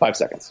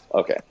 seconds.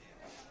 Okay.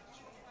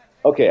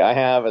 Okay, I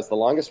have as the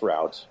longest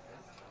route.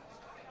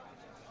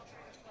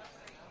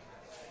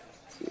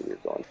 Let's see, we're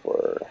going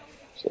for,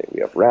 say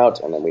we have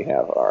route, and then we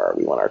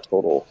want our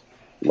total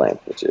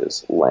length, which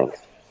is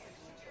length.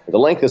 The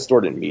length is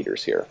stored in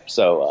meters here.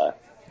 So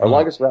our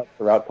longest route is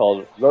the route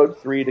called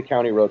Road 3 to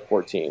County Road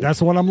 14. That's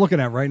the one I'm looking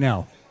at right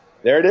now.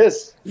 There it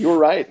is. You were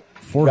right.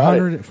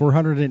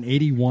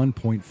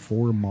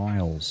 481.4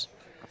 miles.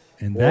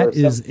 And that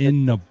is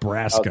in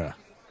Nebraska.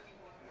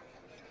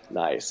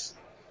 Nice.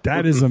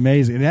 That is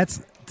amazing. And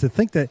that's to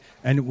think that,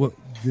 and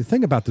the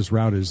thing about this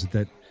route is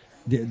that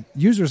the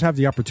users have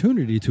the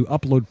opportunity to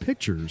upload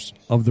pictures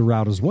of the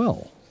route as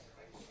well.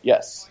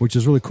 Yes. Which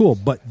is really cool.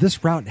 But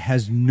this route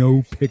has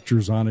no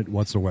pictures on it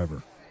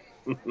whatsoever.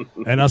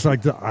 And I was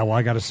like,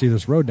 I got to see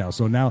this road now.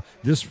 So now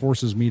this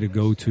forces me to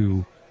go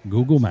to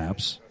Google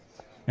Maps.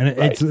 And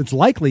it's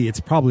likely it's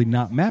probably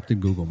not mapped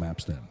in Google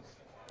Maps then.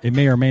 It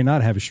may or may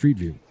not have a street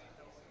view.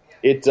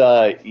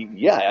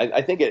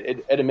 I think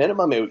at a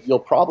minimum, you'll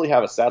probably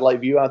have a satellite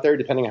view out there.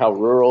 Depending on how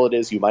rural it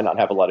is, you might not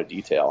have a lot of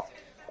detail.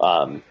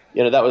 That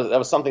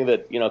was something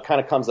that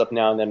kind of comes up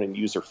now and then in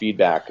user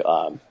feedback.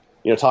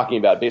 Talking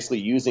about basically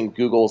using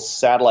Google's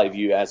satellite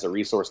view as a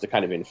resource to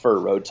kind of infer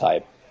road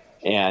type.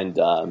 And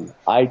I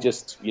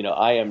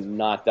am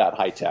not that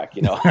high tech,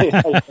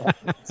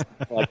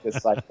 like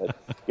this site. But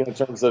in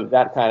terms of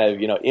that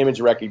kind of image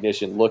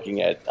recognition,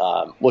 looking at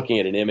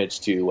an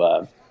image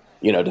to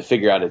to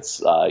figure out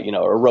its a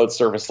road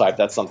surface type,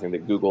 that's something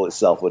that Google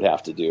itself would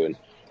have to do. And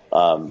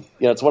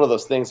it's one of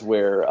those things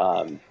where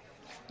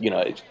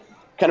it's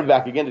kind of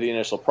back again to the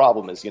initial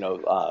problem is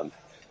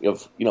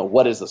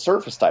what is the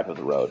surface type of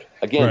the road?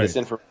 Again, This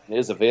information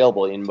is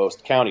available in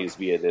most counties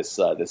via this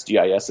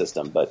GIS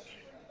system, but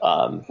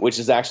which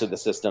is actually the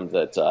system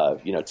that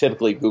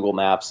typically Google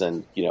Maps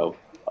and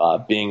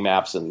Bing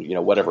Maps and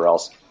whatever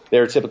else,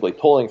 they're typically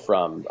pulling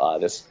from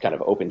this kind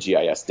of open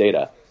GIS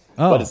data.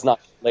 But it's not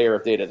a layer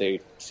of data they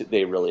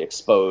really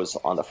expose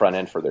on the front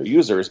end for their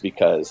users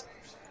because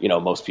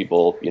most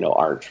people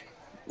aren't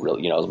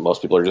really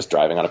most people are just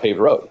driving on a paved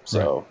road.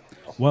 So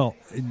well,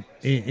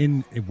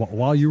 in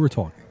while you were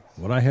talking,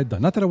 what I had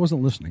done, not that I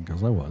wasn't listening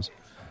because I was.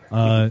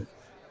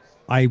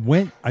 I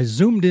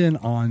zoomed in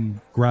on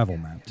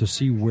GravelMap to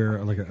see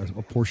where like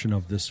a portion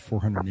of this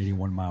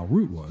 481 mile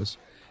route was,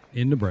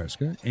 in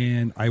Nebraska,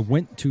 and I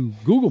went to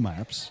Google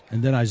Maps,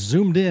 and then I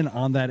zoomed in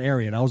on that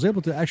area, and I was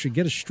able to actually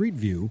get a street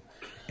view,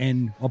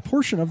 and a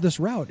portion of this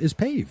route is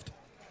paved.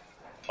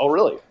 Oh,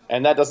 really?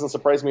 And that doesn't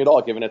surprise me at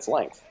all, given its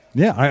length.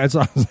 Yeah,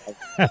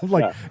 I'm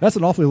like, that's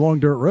an awfully long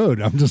dirt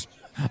road.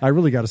 I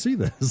really got to see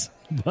this.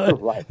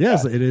 But right,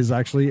 yes, yeah. it is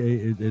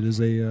actually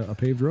a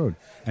paved road,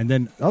 and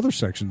then other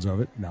sections of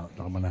it. Now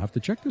I'm going to have to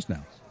check this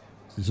now.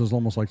 This is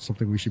almost like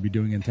something we should be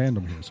doing in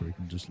tandem here, so we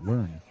can just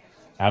learn.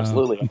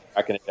 Absolutely, I'm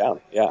tracking it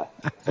down. Yeah,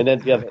 and then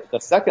the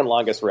second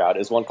longest route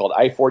is one called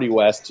I-40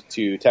 West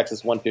to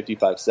Texas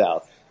 155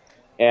 South,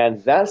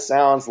 and that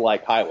sounds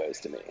like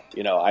highways to me.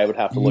 You know, I would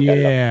have to look at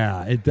it.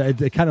 Yeah,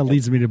 it kind of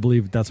leads me to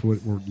believe that's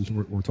what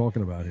we're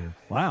talking about here.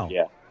 Wow.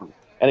 Yeah.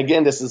 And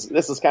again, this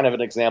is kind of an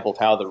example of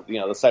how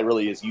the site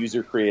really is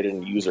user created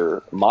and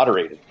user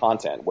moderated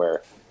content,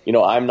 where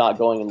I'm not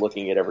going and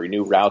looking at every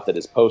new route that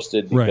is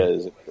posted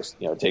because it just,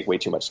 take way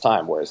too much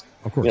time. Whereas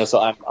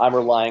so I'm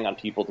relying on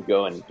people to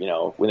go and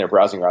when they're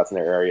browsing routes in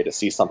their area to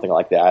see something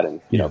like that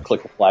and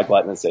click the flag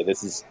button and say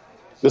this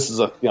is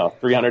a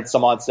 300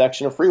 some odd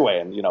section of freeway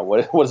and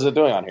what is it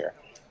doing on here?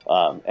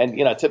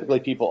 And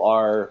typically people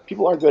are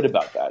good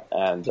about that,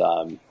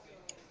 and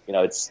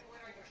it's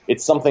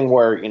something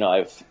where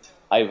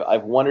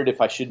I've wondered if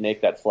I should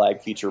make that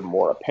flag feature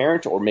more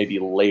apparent or maybe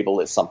label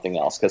it something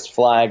else, because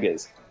flag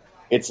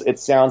it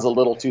sounds a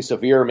little too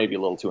severe, maybe a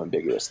little too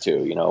ambiguous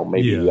too.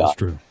 Maybe that's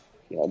true.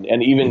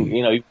 And even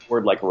a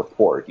word like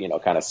report,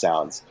 kind of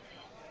sounds.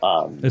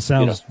 It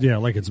sounds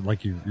like it's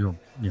like you're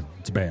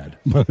it's bad,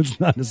 but it's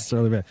not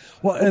necessarily bad.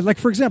 Well, like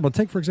for example,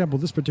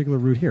 this particular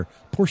route here.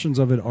 Portions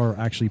of it are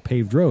actually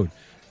paved road.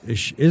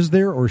 Is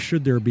there or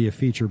should there be a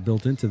feature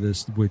built into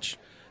this which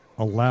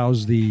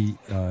allows the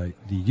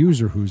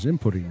user who's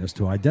inputting this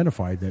to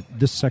identify that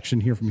this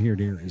section here from here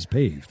to here is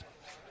paved,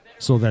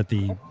 so that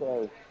the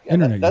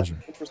internet that's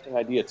user. An interesting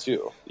idea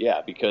too.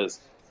 Yeah, because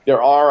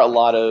there are a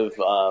lot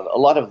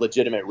of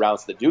legitimate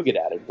routes that do get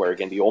added, where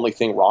again the only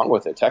thing wrong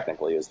with it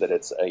technically is that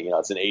it's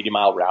it's an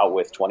 80-mile route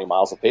with 20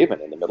 miles of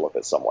pavement in the middle of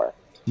it somewhere.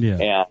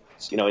 Yeah,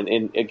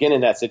 and again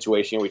in that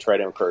situation we try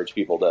to encourage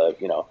people to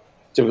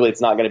typically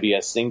it's not going to be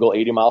a single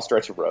 80-mile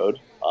stretch of road.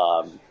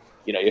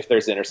 If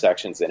there's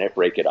intersections in it,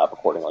 break it up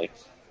accordingly.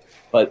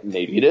 But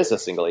maybe it is a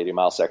single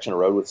 80-mile section of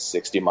road with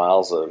 60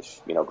 miles of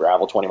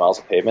gravel, 20 miles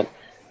of pavement.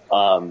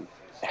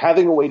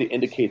 Having a way to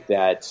indicate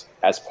that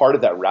as part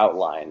of that route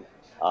line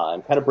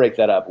and kind of break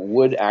that up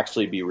would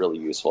actually be really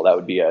useful. That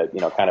would be that'd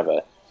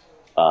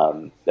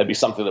be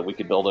something that we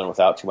could build in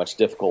without too much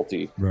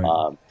difficulty.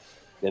 Right.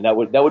 And that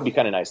would be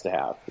kind of nice to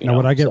have. Now,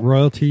 would I get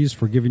royalties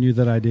for giving you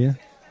that idea?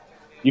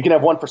 You can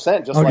have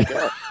 1% just like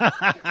that.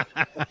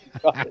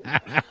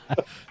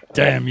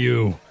 Damn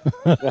you.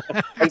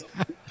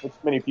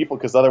 With many people,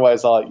 because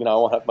otherwise I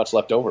won't have much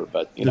left over.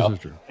 But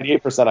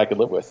 88% I could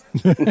live with.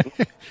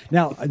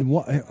 Now,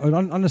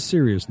 on a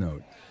serious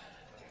note,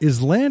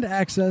 is land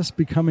access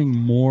becoming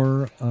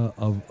more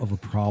of a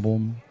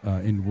problem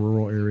in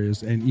rural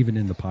areas and even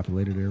in the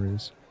populated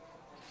areas?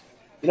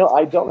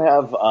 I don't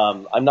have.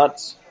 I'm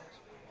not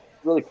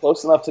really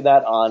close enough to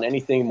that on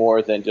anything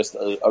more than just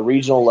a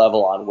regional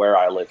level on where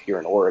I live here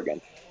in Oregon.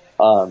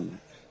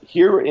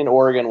 Here in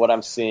Oregon, what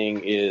I'm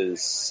seeing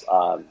is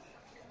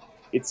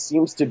it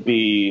seems to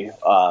be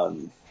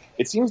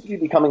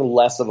becoming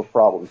less of a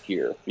problem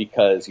here,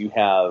 because you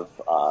have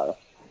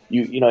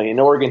in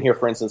Oregon here,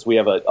 for instance, we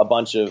have a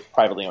bunch of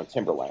privately owned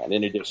timberland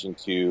in addition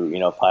to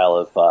a pile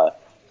of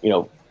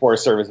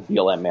Forest Service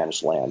BLM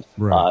managed land.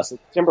 Right. So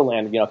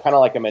timberland, kind of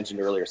like I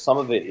mentioned earlier, some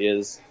of it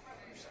is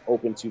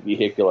open to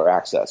vehicular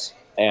access,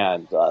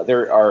 and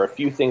there are a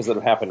few things that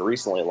have happened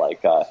recently,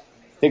 like. I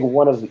think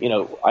one of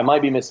I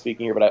might be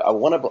misspeaking here, but I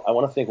want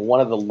to think one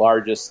of the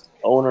largest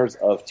owners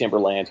of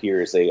timberland here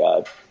is it's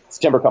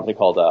a timber company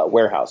called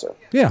Weyerhaeuser.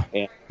 Yeah,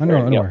 and, I know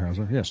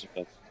Weyerhaeuser. Yes,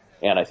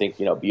 and I think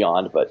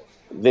beyond, but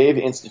they've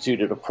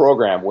instituted a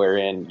program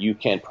wherein you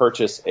can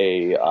purchase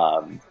a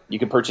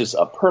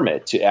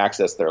permit to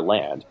access their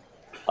land.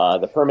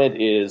 The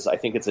permit is, I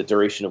think it's a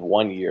duration of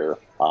 1 year.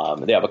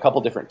 They have a couple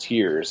different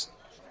tiers.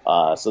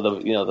 So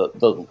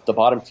the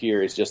bottom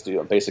tier is just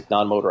a basic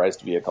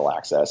non-motorized vehicle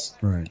access,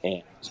 right,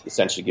 and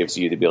essentially gives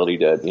you the ability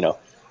to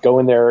go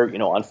in there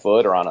on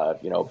foot or on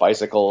a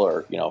bicycle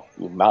or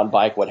mountain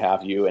bike, what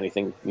have you,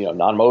 anything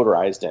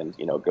non-motorized, and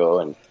go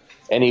and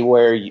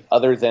anywhere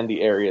other than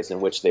the areas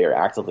in which they are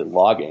actively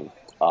logging,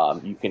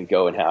 you can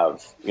go and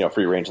have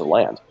free range of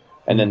land.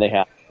 And then they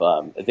have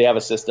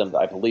a system,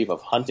 I believe,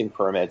 of hunting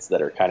permits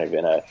that are kind of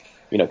in a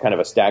kind of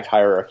a stacked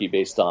hierarchy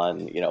based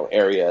on,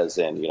 areas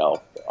and,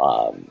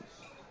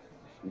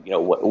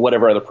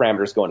 whatever other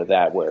parameters go into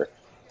that, where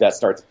that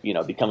starts,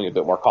 becoming a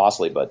bit more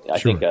costly. But I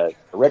think a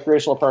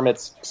recreational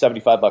permit's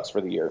 $75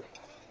 for the year.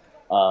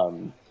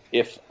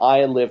 If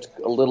I lived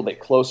a little bit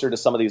closer to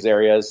some of these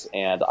areas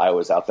and I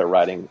was out there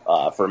riding,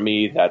 for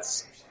me,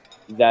 that's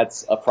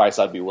a price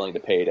I'd be willing to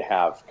pay to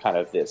have kind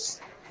of this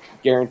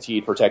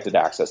guaranteed protected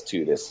access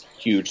to this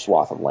huge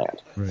swath of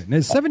land. Right. And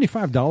is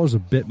 $75 a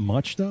bit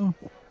much, though?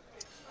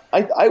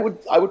 I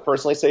would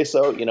personally say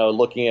so.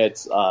 Looking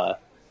at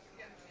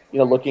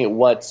looking at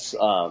what's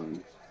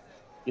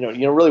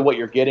really what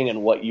you're getting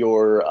and what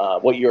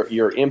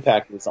your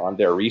impact is on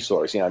their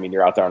resource. I mean,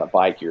 you're out there on a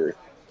bike, you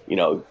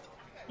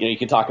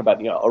can talk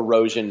about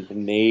erosion,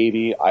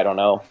 maybe, I don't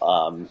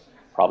know,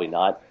 probably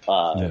not.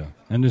 Yeah,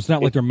 and it's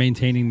not like they're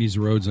maintaining these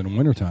roads in the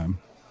wintertime.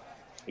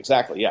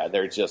 Exactly. Yeah,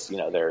 they're just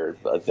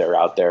they're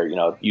out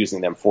there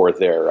using them for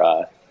their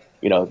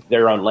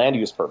own land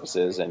use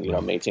purposes and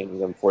maintaining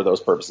them for those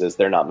purposes.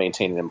 They're not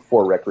maintaining them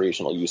for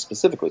recreational use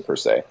specifically per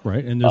se.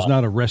 Right, and there's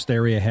not a rest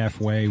area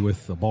halfway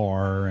with a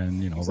bar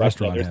and exactly.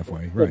 Restaurant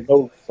halfway. Right,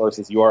 no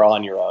resources. You are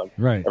on your own.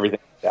 Right, everything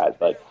like that.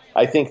 But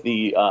I think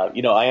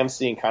I am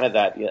seeing kind of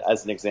that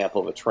as an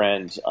example of a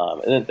trend.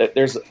 And then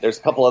there's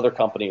a couple other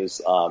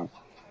companies.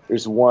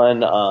 There's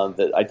one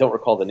that I don't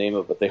recall the name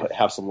of, but they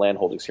have some land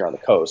holdings here on the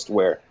coast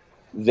where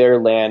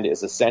their land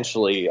is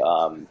essentially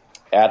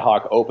ad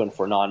hoc open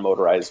for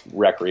non-motorized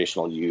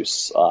recreational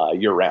use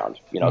year round.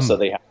 So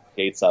they have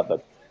gates up,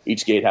 but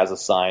each gate has a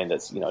sign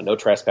that's no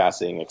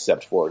trespassing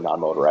except for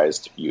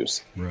non-motorized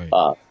use. Right.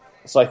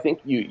 So I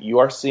think you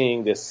are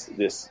seeing this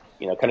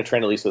kind of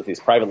trend, at least with these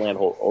private land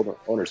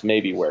owners,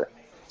 maybe where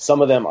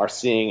some of them are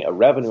seeing a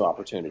revenue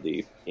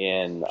opportunity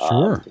in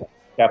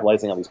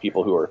capitalizing on these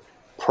people who are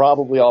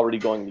probably already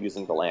going and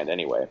using the land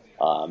anyway,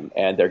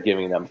 and they're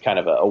giving them kind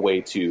of a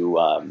way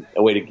to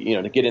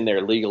to get in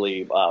there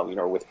legally,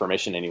 with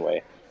permission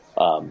anyway.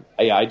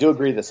 I do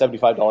agree that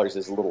 $75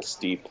 is a little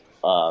steep,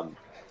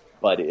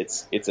 but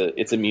it's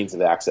a means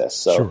of access.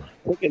 So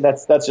and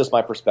that's just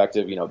my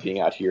perspective. Being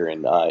out here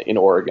in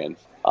Oregon,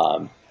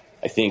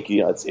 I think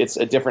it's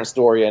a different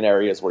story in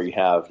areas where you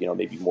have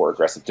maybe more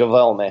aggressive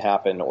development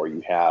happen, or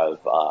you have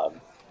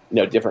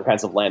different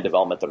kinds of land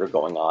development that are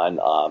going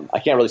on. I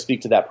can't really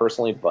speak to that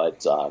personally,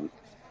 but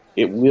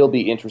it will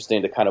be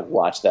interesting to kind of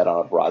watch that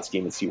on a broad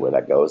scheme and see where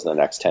that goes in the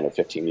next 10 or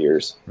 15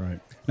 years. Right.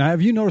 Now,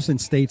 have you noticed in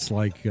states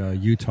like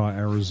Utah,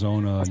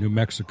 Arizona, New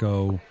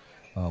Mexico,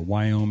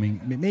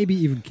 Wyoming, maybe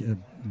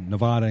even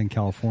Nevada and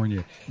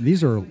California,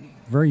 these are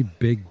very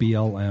big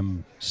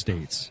BLM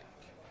states.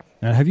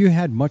 Now, have you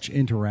had much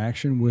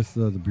interaction with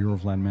the Bureau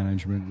of Land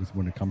Management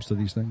when it comes to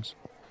these things?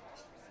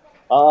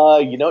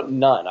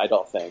 None, I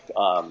don't think.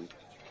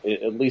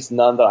 At least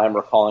none that I'm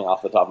recalling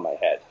off the top of my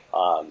head.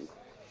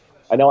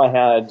 I know I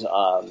had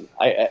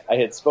I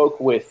had spoke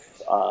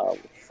with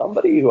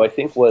somebody who I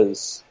think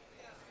was.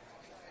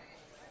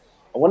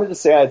 I wanted to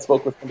say I had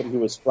spoke with somebody who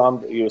was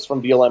from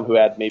BLM who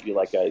had maybe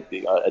like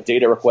a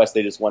data request.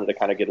 They just wanted to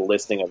kind of get a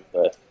listing of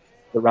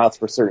the routes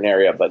for a certain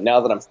area. But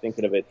now that I'm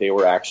thinking of it, they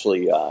were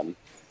actually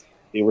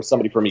they were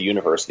somebody from a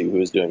university who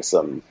was doing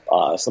some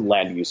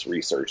land use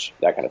research,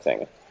 that kind of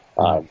thing.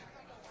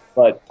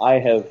 But I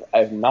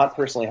have not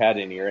personally had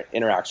any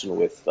interaction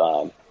with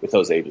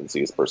those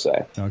agencies per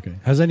se. Okay.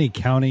 Has any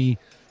county,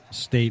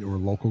 state, or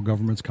local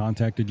governments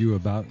contacted you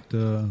about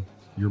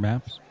your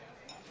maps?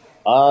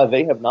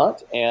 They have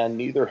not, and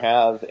neither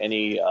have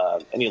any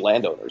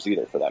landowners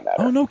either, for that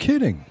matter. Oh, no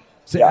kidding!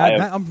 See,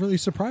 yeah, I'm really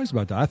surprised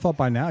about that. I thought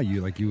by now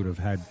you would have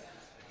had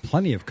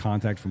plenty of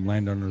contact from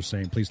landowners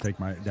saying, "Please take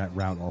that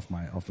route off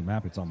the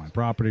map. It's on my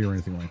property," or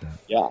anything like that.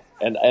 Yeah,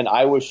 and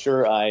I was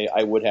sure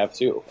I would have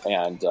too,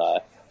 and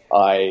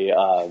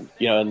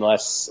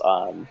unless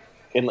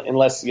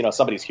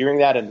somebody's hearing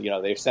that and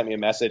they've sent me a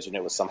message and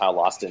it was somehow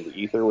lost in the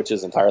ether, which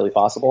is entirely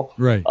possible.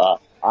 Right.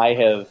 I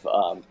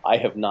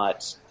have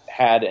not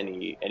had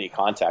any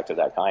contact of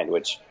that kind,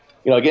 which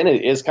again,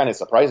 it is kind of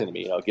surprising to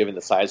me, given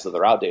the size of the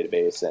route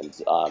database, and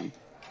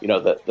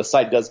the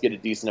site does get a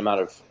decent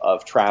amount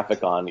of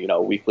traffic on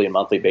weekly and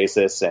monthly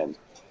basis, and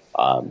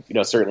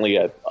certainly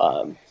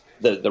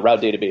the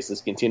route database is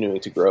continuing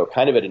to grow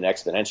kind of at an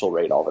exponential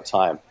rate all the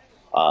time.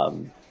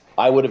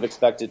 I would have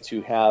expected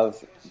to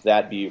have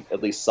that be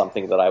at least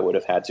something that I would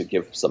have had to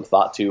give some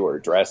thought to or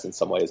address in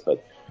some ways,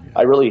 but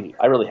I really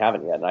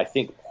haven't yet. And I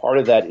think part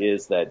of that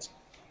is that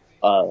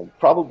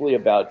probably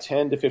about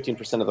 10 to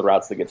 15% of the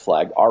routes that get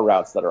flagged are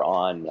routes that are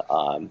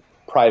on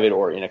private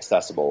or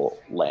inaccessible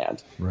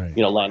land, right.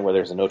 Land where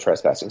there's a no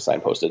trespassing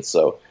sign posted.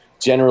 So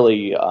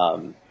generally,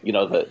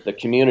 the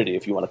community,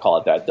 if you want to call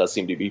it that, does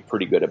seem to be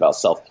pretty good about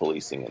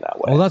self-policing in that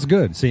way. Well, that's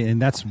good. See, and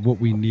that's what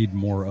we need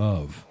more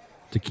of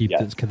to keep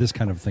this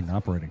kind of thing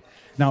operating.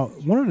 Now,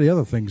 one of the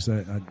other things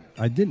that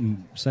I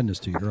didn't send this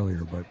to you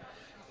earlier, but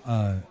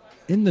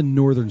in the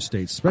northern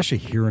states, especially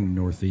here in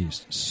the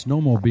Northeast,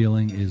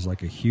 snowmobiling is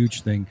like a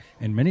huge thing,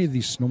 and many of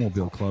these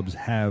snowmobile clubs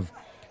have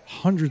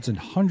hundreds and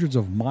hundreds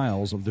of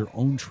miles of their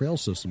own trail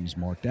systems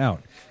marked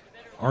out.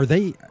 Are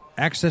they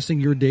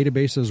accessing your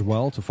database as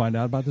well to find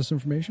out about this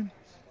information?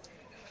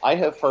 I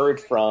have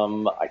heard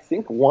from, I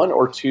think, one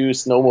or two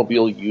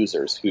snowmobile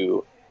users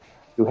who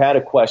had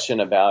a question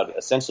about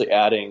essentially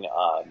adding,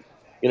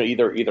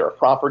 either a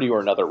property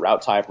or another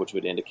route type, which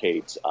would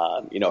indicate,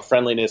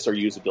 friendliness or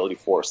usability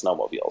for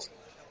snowmobiles.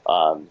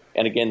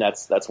 And again,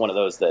 that's one of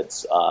those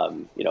that's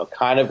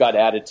kind of got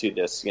added to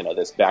this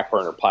this back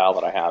burner pile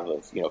that I have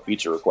of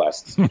feature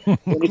requests.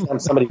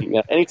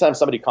 Anytime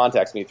somebody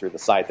contacts me through the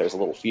site, there's a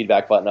little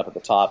feedback button up at the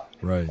top.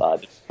 Right.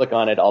 Just click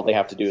on it. All they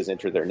have to do is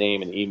enter their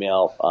name and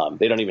email.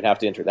 They don't even have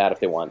to enter that if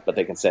they want, but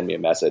they can send me a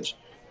message.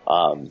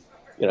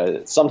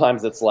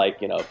 Sometimes it's like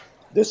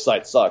this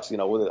site sucks.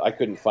 I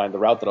couldn't find the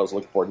route that I was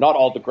looking for. Not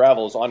all the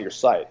gravel is on your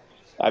site.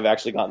 I've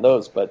actually gotten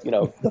those, but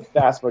the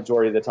vast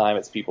majority of the time,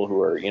 it's people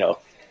who are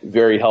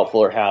very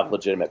helpful or have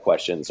legitimate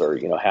questions or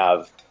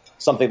have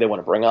something they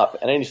want to bring up.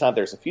 And anytime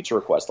there's a feature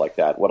request like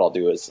that, what I'll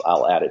do is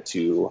I'll add it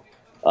to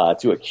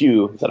a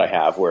queue that I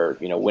have where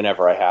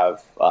whenever I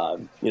have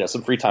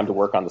some free time to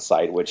work on the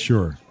site, which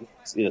sure.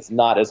 It's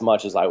not as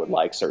much as I would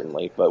like,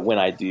 certainly, but when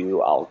I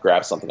do, I'll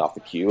grab something off the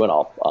queue and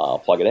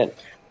I'll plug it in.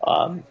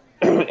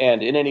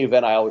 And in any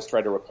event, I always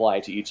try to reply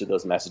to each of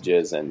those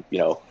messages and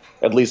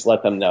at least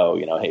let them know,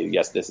 hey,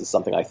 yes, this is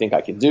something I think I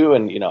can do,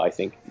 and I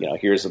think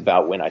here's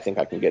about when I think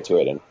I can get to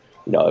it, and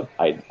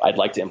I'd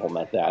like to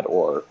implement that,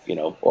 or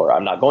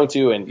I'm not going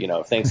to,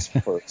 and thanks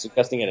for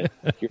suggesting it,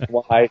 and here's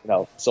why,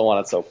 so on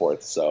and so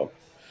forth. So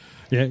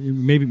yeah,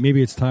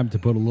 maybe it's time to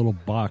put a little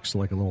box,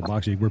 like a little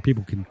box where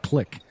people can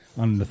click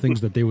on the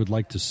things that they would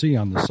like to see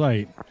on the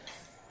site.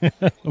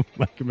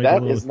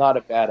 That is not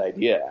a bad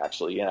idea,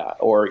 actually. Yeah,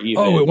 or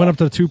even it went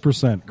up to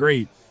 2%.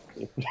 Great.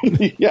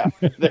 Yeah,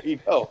 there you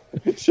go.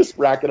 It's just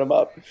racking them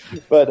up.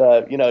 But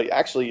I'd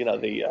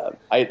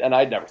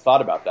never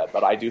thought about that,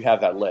 but I do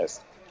have that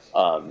list.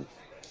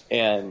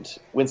 And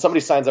when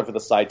somebody signs up for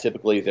the site,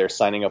 typically they're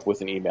signing up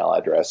with an email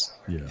address.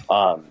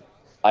 Yeah.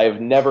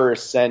 I've never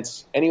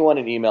sent anyone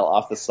an email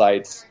off the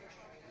sites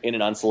in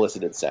an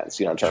unsolicited sense,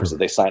 in terms of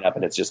they sign up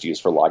and it's just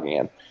used for logging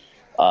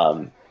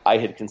in. I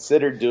had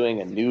considered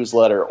doing a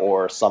newsletter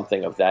or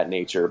something of that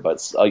nature,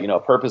 but a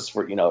purpose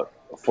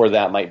for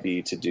that might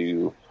be to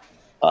do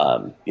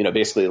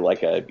basically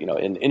like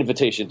an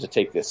invitation to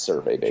take this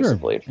survey,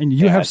 basically. Sure. And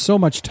you have so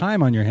much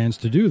time on your hands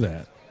to do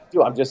that.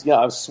 Dude,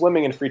 I'm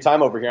swimming in free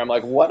time over here. I'm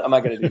like, what am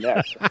I going to do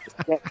next? I just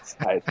can't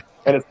decide,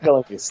 and it's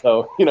killing me.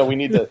 So, we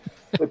need to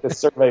put this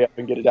survey up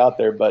and get it out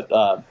there. But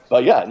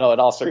yeah, no, in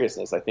all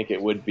seriousness, I think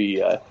it would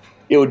be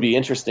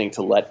interesting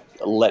to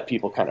let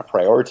people kind of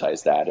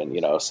prioritize that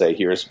and, say,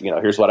 here's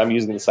what I'm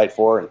using the site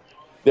for. And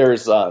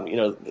there's,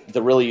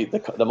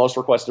 the most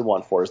requested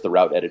one for is the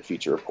route edit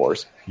feature, of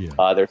course.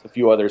 Yeah. There's a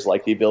few others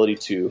like the ability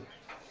to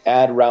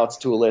add routes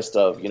to a list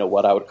of,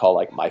 what I would call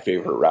like my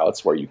favorite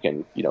routes, where you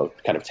can,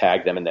 kind of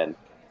tag them and then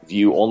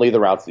view only the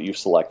routes that you've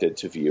selected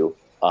to view.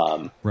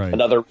 Right.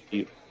 Another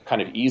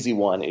kind of easy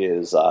one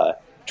is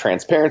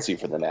transparency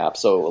for the map.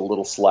 So a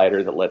little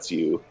slider that lets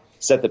you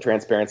set the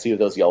transparency of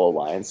those yellow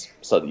lines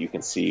so that you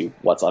can see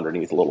what's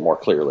underneath a little more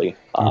clearly.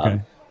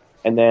 Okay.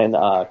 And then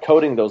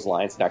coding those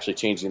lines and actually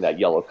changing that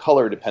yellow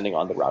color depending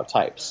on the route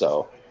type.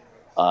 So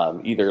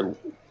either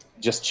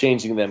just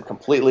changing them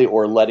completely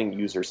or letting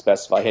users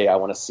specify, hey, I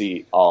want to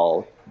see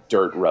all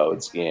dirt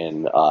roads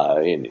in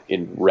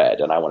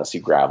red, and I want to see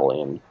gravel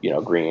in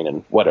green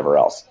and whatever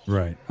else.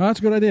 Right. Oh, that's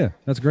a good idea.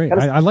 That's great.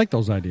 I like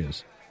those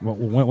ideas.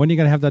 When are you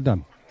going to have that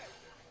done?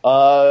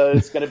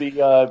 It's going to be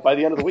by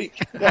the end of the week.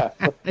 Yeah.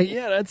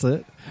 Yeah, that's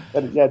it.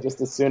 And yeah,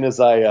 just as soon as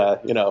I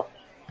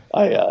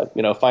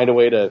find a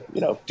way to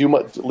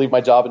leave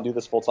my job and do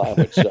this full time,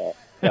 which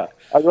I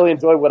really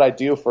enjoy what I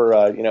do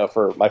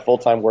for my full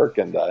time work,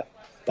 and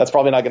that's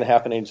probably not going to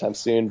happen anytime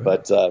soon.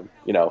 Right. But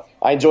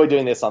I enjoy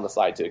doing this on the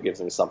side too. It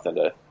gives me something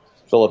to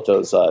fill up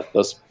those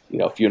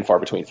few and far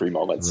between free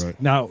moments.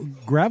 Right. Now,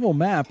 Gravel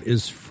Map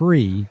is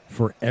free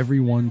for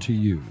everyone to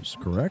use,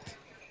 correct?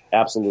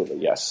 Absolutely,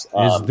 yes.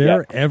 Is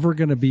there ever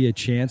going to be a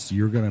chance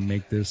you're going to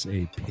make this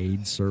a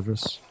paid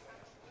service?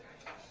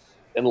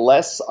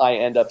 Unless I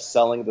end up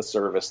selling the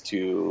service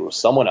to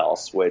someone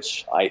else,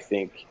 which I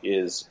think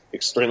is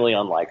extremely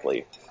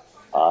unlikely,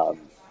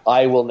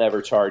 I will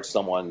never charge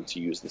someone to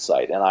use the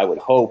site. And I would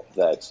hope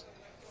that,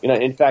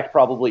 in fact,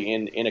 probably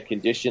in a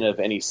condition of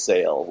any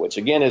sale, which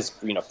again is,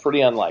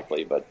 pretty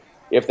unlikely, but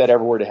if that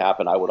ever were to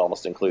happen, I would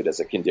almost include as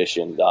a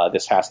condition,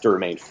 this has to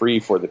remain free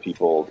for the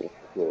people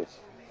who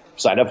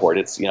sign up for it.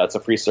 It's a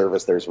free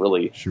service. There's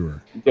really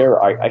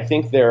I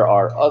think there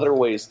are other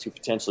ways to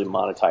potentially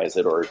monetize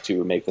it or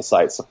to make the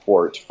site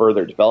support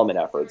further development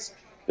efforts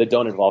that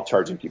don't involve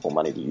charging people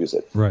money to use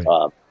it. Right.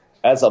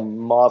 As a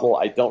model,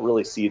 I don't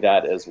really see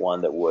that as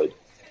one that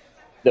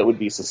would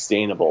be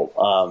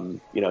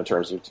sustainable. In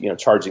terms of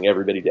charging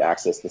everybody to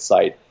access the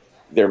site.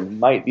 There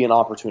might be an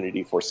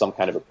opportunity for some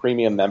kind of a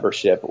premium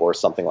membership or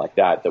something like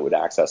that would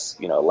access,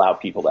 allow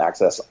people to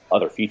access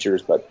other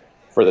features, but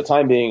for the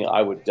time being,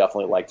 I would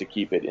definitely like to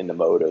keep it in the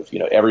mode of,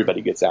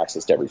 everybody gets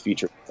access to every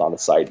feature that's on the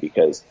site,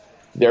 because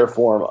their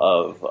form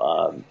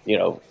of,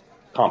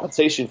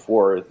 compensation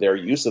for their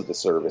use of the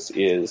service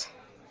is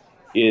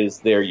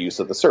their use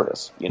of the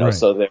service, right.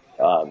 So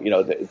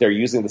they're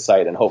using the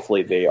site, and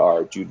hopefully they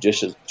are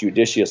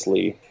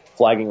judiciously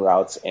flagging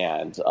routes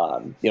and,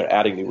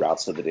 adding new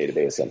routes to the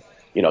database and,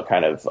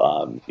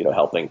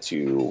 helping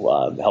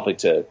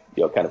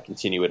to kind of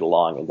continue it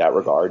along in that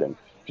regard. And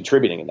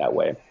contributing in that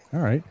way. All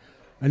right.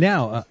 And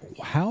now,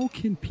 how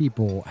can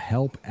people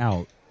help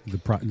out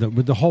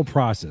with the whole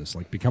process,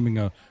 like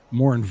becoming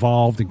more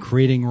involved in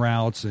creating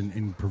routes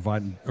and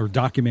providing or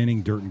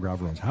documenting dirt and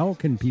gravel roads? How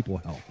can people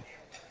help?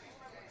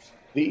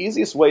 The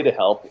easiest way to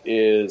help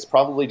is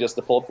probably just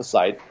to pull up the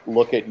site,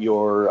 look at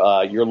your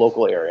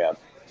local area,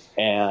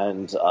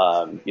 and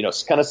kind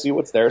of see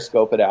what's there,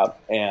 scope it out,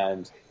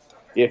 and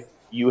if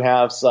you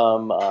have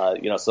some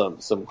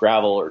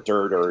gravel or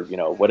dirt or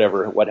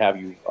what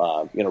have you,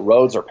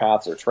 roads or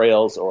paths or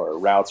trails or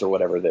routes or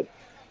whatever that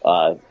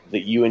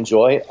you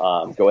enjoy,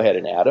 go ahead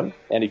and add them.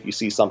 And if you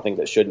see something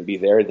that shouldn't be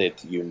there that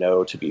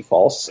to be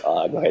false,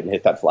 go ahead and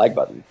hit that flag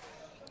button.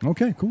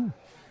 Okay, cool.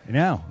 And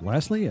now,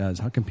 lastly,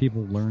 how can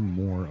people learn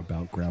more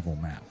about gravel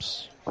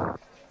maps?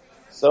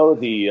 So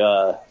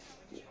the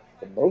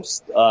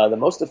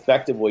most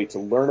effective way to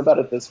learn about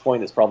it at this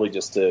point is probably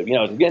just to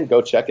again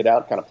go check it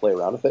out, kind of play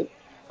around with it.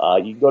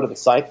 You can go to the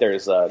site.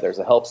 There's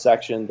a help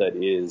section that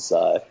is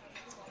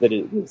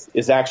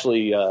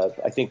actually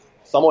I think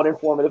somewhat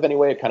informative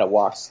anyway. It kind of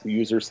walks the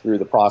users through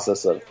the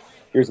process of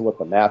here's what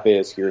the map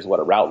is, here's what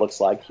a route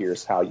looks like,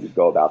 here's how you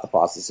go about the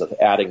process of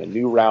adding a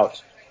new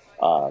route.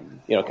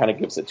 Kind of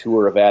gives a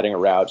tour of adding a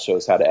route,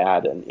 shows how to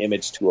add an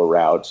image to a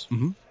route.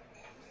 Mm-hmm.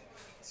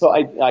 So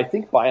I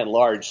think by and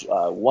large,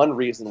 one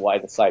reason why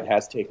the site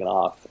has taken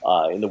off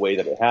in the way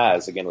that it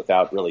has, again,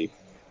 without really,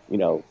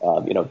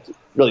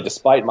 really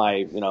despite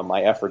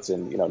my efforts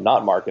in,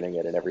 not marketing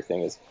it and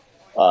everything is,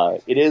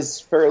 it is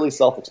fairly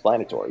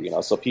self-explanatory,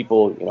 so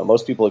people,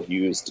 most people have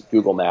used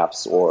Google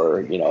Maps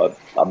or,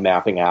 a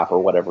mapping app or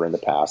whatever in the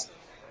past.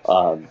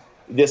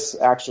 This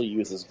actually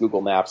uses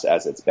Google Maps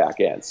as its back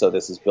end. So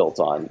this is built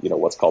on,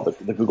 what's called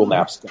the Google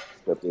Maps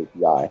script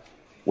API,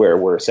 where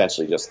we're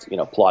essentially just,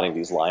 plotting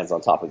these lines on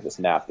top of this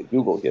map that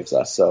Google gives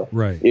us. So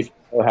right. If you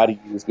know how to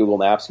use Google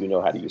Maps, you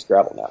know how to use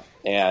GravelMap.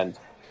 And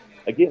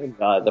again,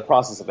 the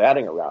process of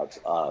adding a route,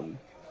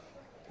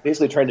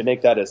 basically trying to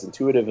make that as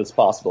intuitive as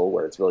possible,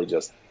 where it's really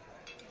just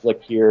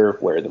click here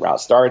where the route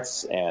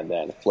starts and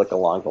then flick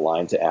along the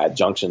line to add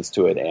junctions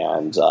to it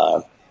and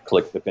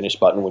click the finish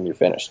button when you're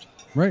finished.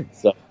 Right.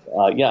 So,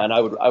 and I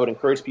would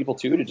encourage people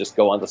too to just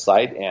go on the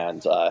site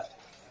and,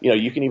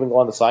 you can even go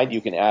on the site.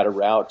 You can add a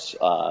route,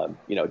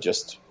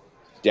 just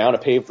down a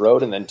paved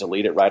road and then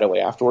delete it right away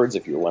afterwards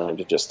if you're wanting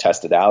to just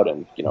test it out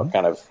and,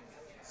 kind of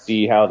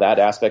see how that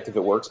aspect of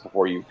it works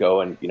before you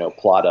go and,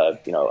 plot a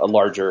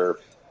larger,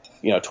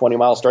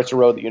 20-mile stretch of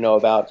road that you know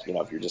about.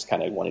 If you're just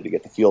kind of wanting to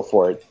get the feel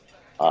for it,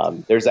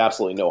 there's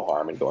absolutely no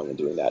harm in going and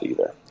doing that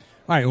either.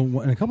 All right.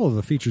 Well, and a couple of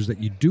the features that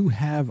you do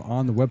have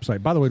on the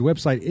website. By the way, the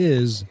website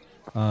is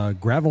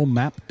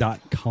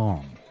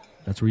gravelmap.com.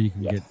 That's where you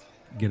can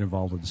get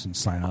involved with this and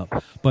sign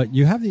up. But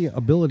you have the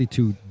ability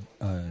to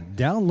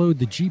download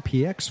the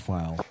GPX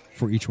file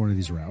for each one of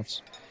these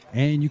routes,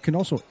 and you can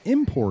also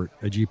import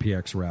a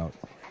GPX route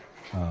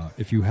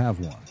if you have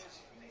one.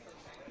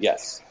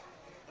 Yes.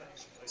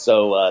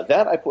 So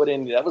that I put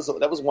in. That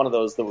was one of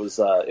those that was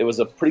it was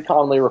a pretty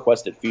commonly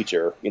requested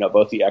feature.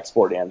 Both the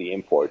export and the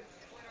import.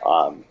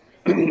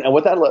 And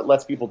what that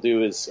lets people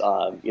do is,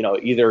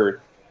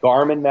 either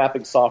Garmin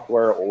mapping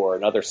software or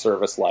another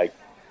service like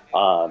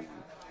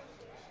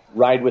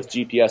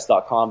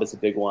ridewithgps.com is a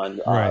big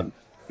one. Right.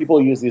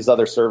 People use these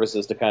other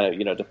services to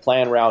kind of, to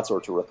plan routes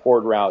or to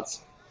record routes.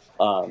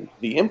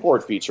 The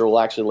import feature will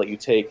actually let you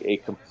take a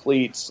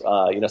complete,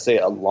 say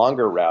a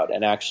longer route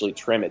and actually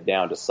trim it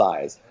down to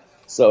size.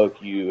 So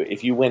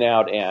if you went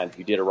out and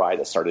you did a ride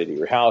that started at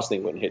your house, then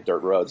you went and hit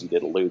dirt roads, you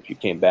did a loop, you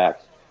came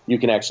back, you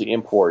can actually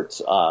import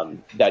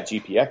that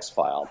GPX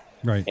file,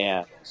 right?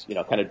 And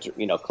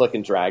click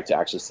and drag to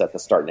actually set the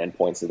start and end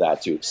points of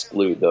that to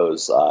exclude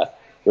those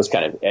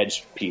kind of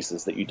edge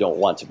pieces that you don't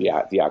want to be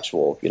at the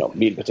actual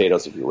meat and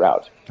potatoes of your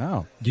route.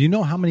 Oh, do you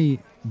know how many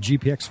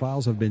GPX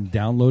files have been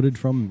downloaded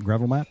from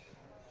GravelMap?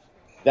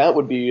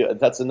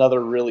 That's another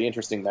really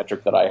interesting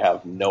metric that I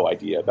have no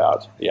idea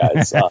about. Yeah,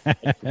 it's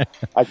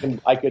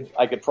I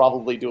could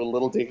probably do a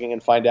little digging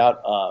and find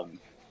out.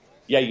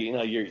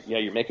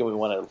 You're making me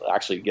want to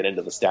actually get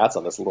into the stats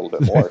on this a little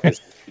bit more. It's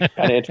kind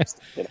of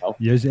interesting,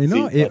 Yes,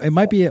 it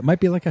might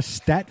be like a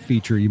stat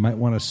feature you might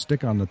want to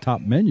stick on the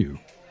top menu.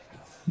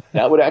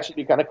 That would actually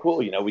be kind of cool.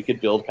 We could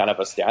build kind of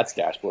a stats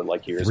dashboard.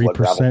 Like here's 3%, what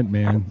gravel.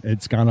 Man,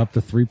 it's gone up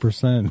to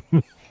 3%.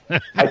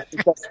 I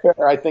think that's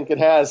fair. I think it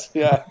has.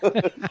 Yeah.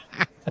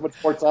 How much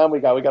more time we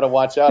got? We got to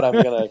watch out.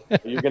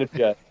 You're gonna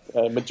be a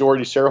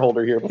majority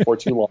shareholder here before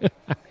too long.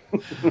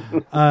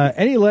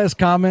 Any last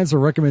comments or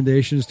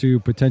recommendations to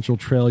potential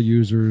trail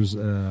users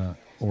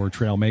or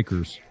trail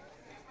makers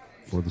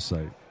for the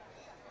site?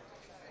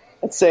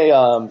 I'd say,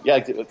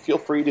 feel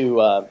free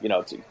to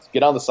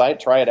get on the site,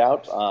 try it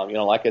out.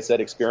 Like I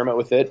said, experiment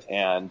with it,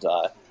 and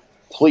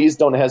please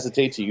don't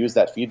hesitate to use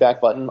that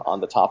feedback button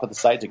on the top of the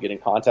site to get in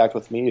contact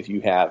with me if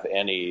you have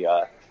any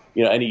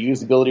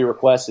usability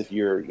requests. If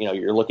you're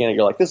looking at it,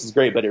 you're like, this is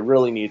great, but it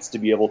really needs to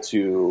be able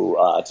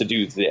to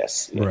do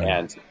this, right,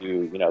 and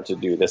to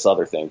do this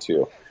other thing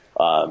too.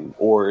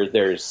 or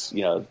there's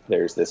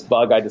this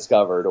bug I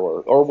discovered,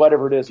 or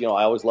whatever it is.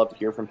 I always love to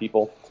hear from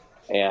people,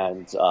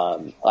 and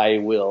I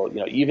will,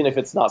 even if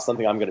it's not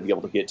something I'm going to be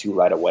able to get to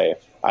right away,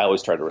 I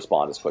always try to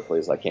respond as quickly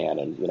as I can,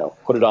 and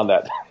put it on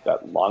that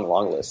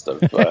long list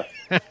of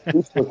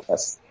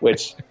requests.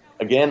 Which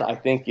again, I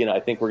think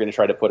we're going to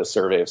try to put a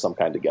survey of some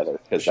kind together,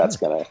 because that's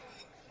going to,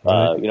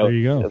 there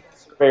you go.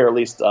 survey, or at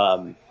least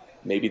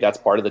maybe that's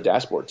part of the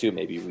dashboard too.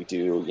 Maybe we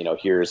do,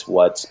 here's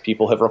what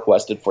people have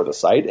requested for the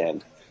site,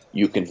 and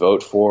you can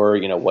vote for,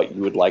 what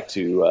you would like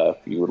to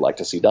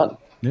see done.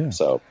 Yeah.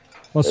 So,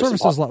 well,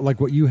 services like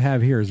what you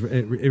have here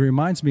it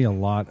reminds me a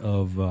lot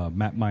of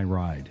Map My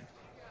Ride.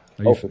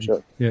 For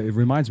sure. Yeah, it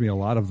reminds me a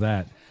lot of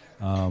that.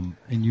 And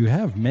you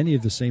have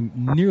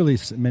nearly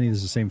many of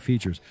the same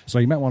features. So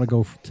you might want to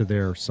go to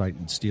their site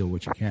and steal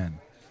what you can.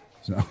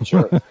 So.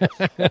 Sure.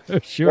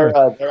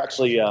 Sure. They're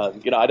actually, I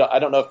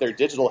don't know if their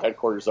digital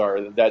headquarters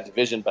are that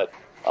division, but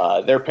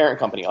their parent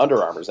company,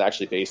 Under Armour, is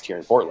actually based here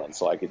in Portland.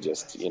 So I could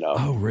just,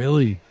 Oh,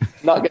 really?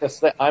 Not going to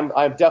say, I'm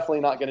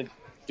definitely not going to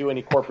do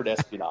any corporate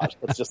espionage.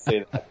 Let's just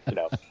say that,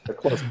 they're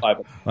close by.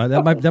 But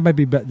that might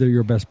be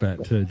your best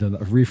bet to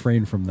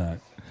refrain from that.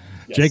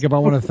 Yes. Jacob, I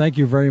want to thank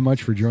you very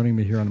much for joining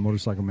me here on the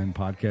Motorcycle Men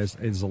podcast.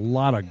 It's a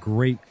lot of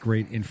great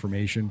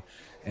information,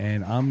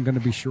 and I'm going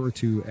to be sure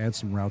to add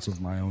some routes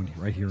of my own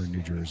right here in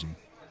New Jersey.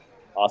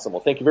 Awesome.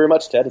 Well, thank you very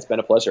much, Ted. It's been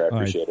a pleasure. I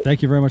appreciate it.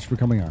 Thank you very much for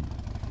coming on.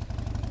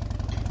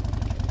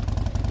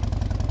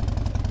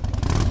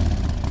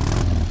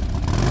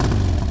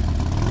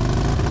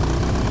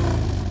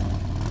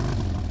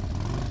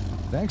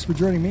 Thanks for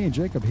joining me and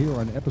Jacob here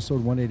on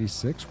episode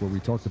 186, where we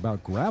talked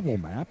about Gravel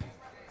Map.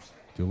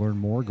 To learn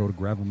more, go to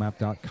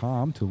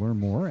gravelmap.com to learn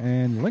more,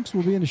 and links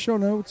will be in the show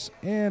notes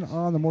and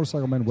on the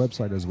Motorcycle Men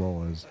website, as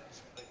well as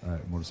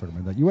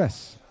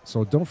motorcyclemen.us.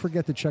 So don't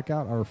forget to check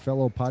out our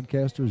fellow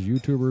podcasters,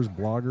 YouTubers,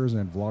 bloggers,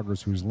 and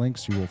vloggers whose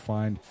links you will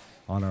find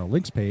on our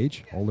links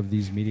page. All of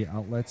these media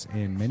outlets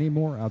and many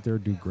more out there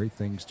do great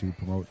things to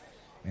promote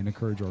and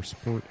encourage our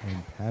sport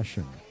and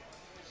passion.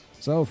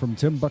 So from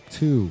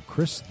Timbuktu,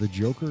 Chris the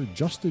Joker,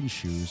 Justin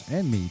Shoes,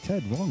 and me,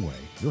 Ted Wrongway,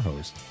 your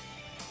host,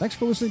 thanks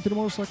for listening to the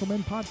Motorcycle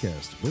Men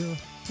podcast, where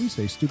we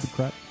say stupid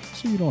crap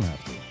so you don't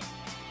have to.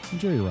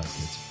 Enjoy your ride,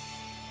 kids.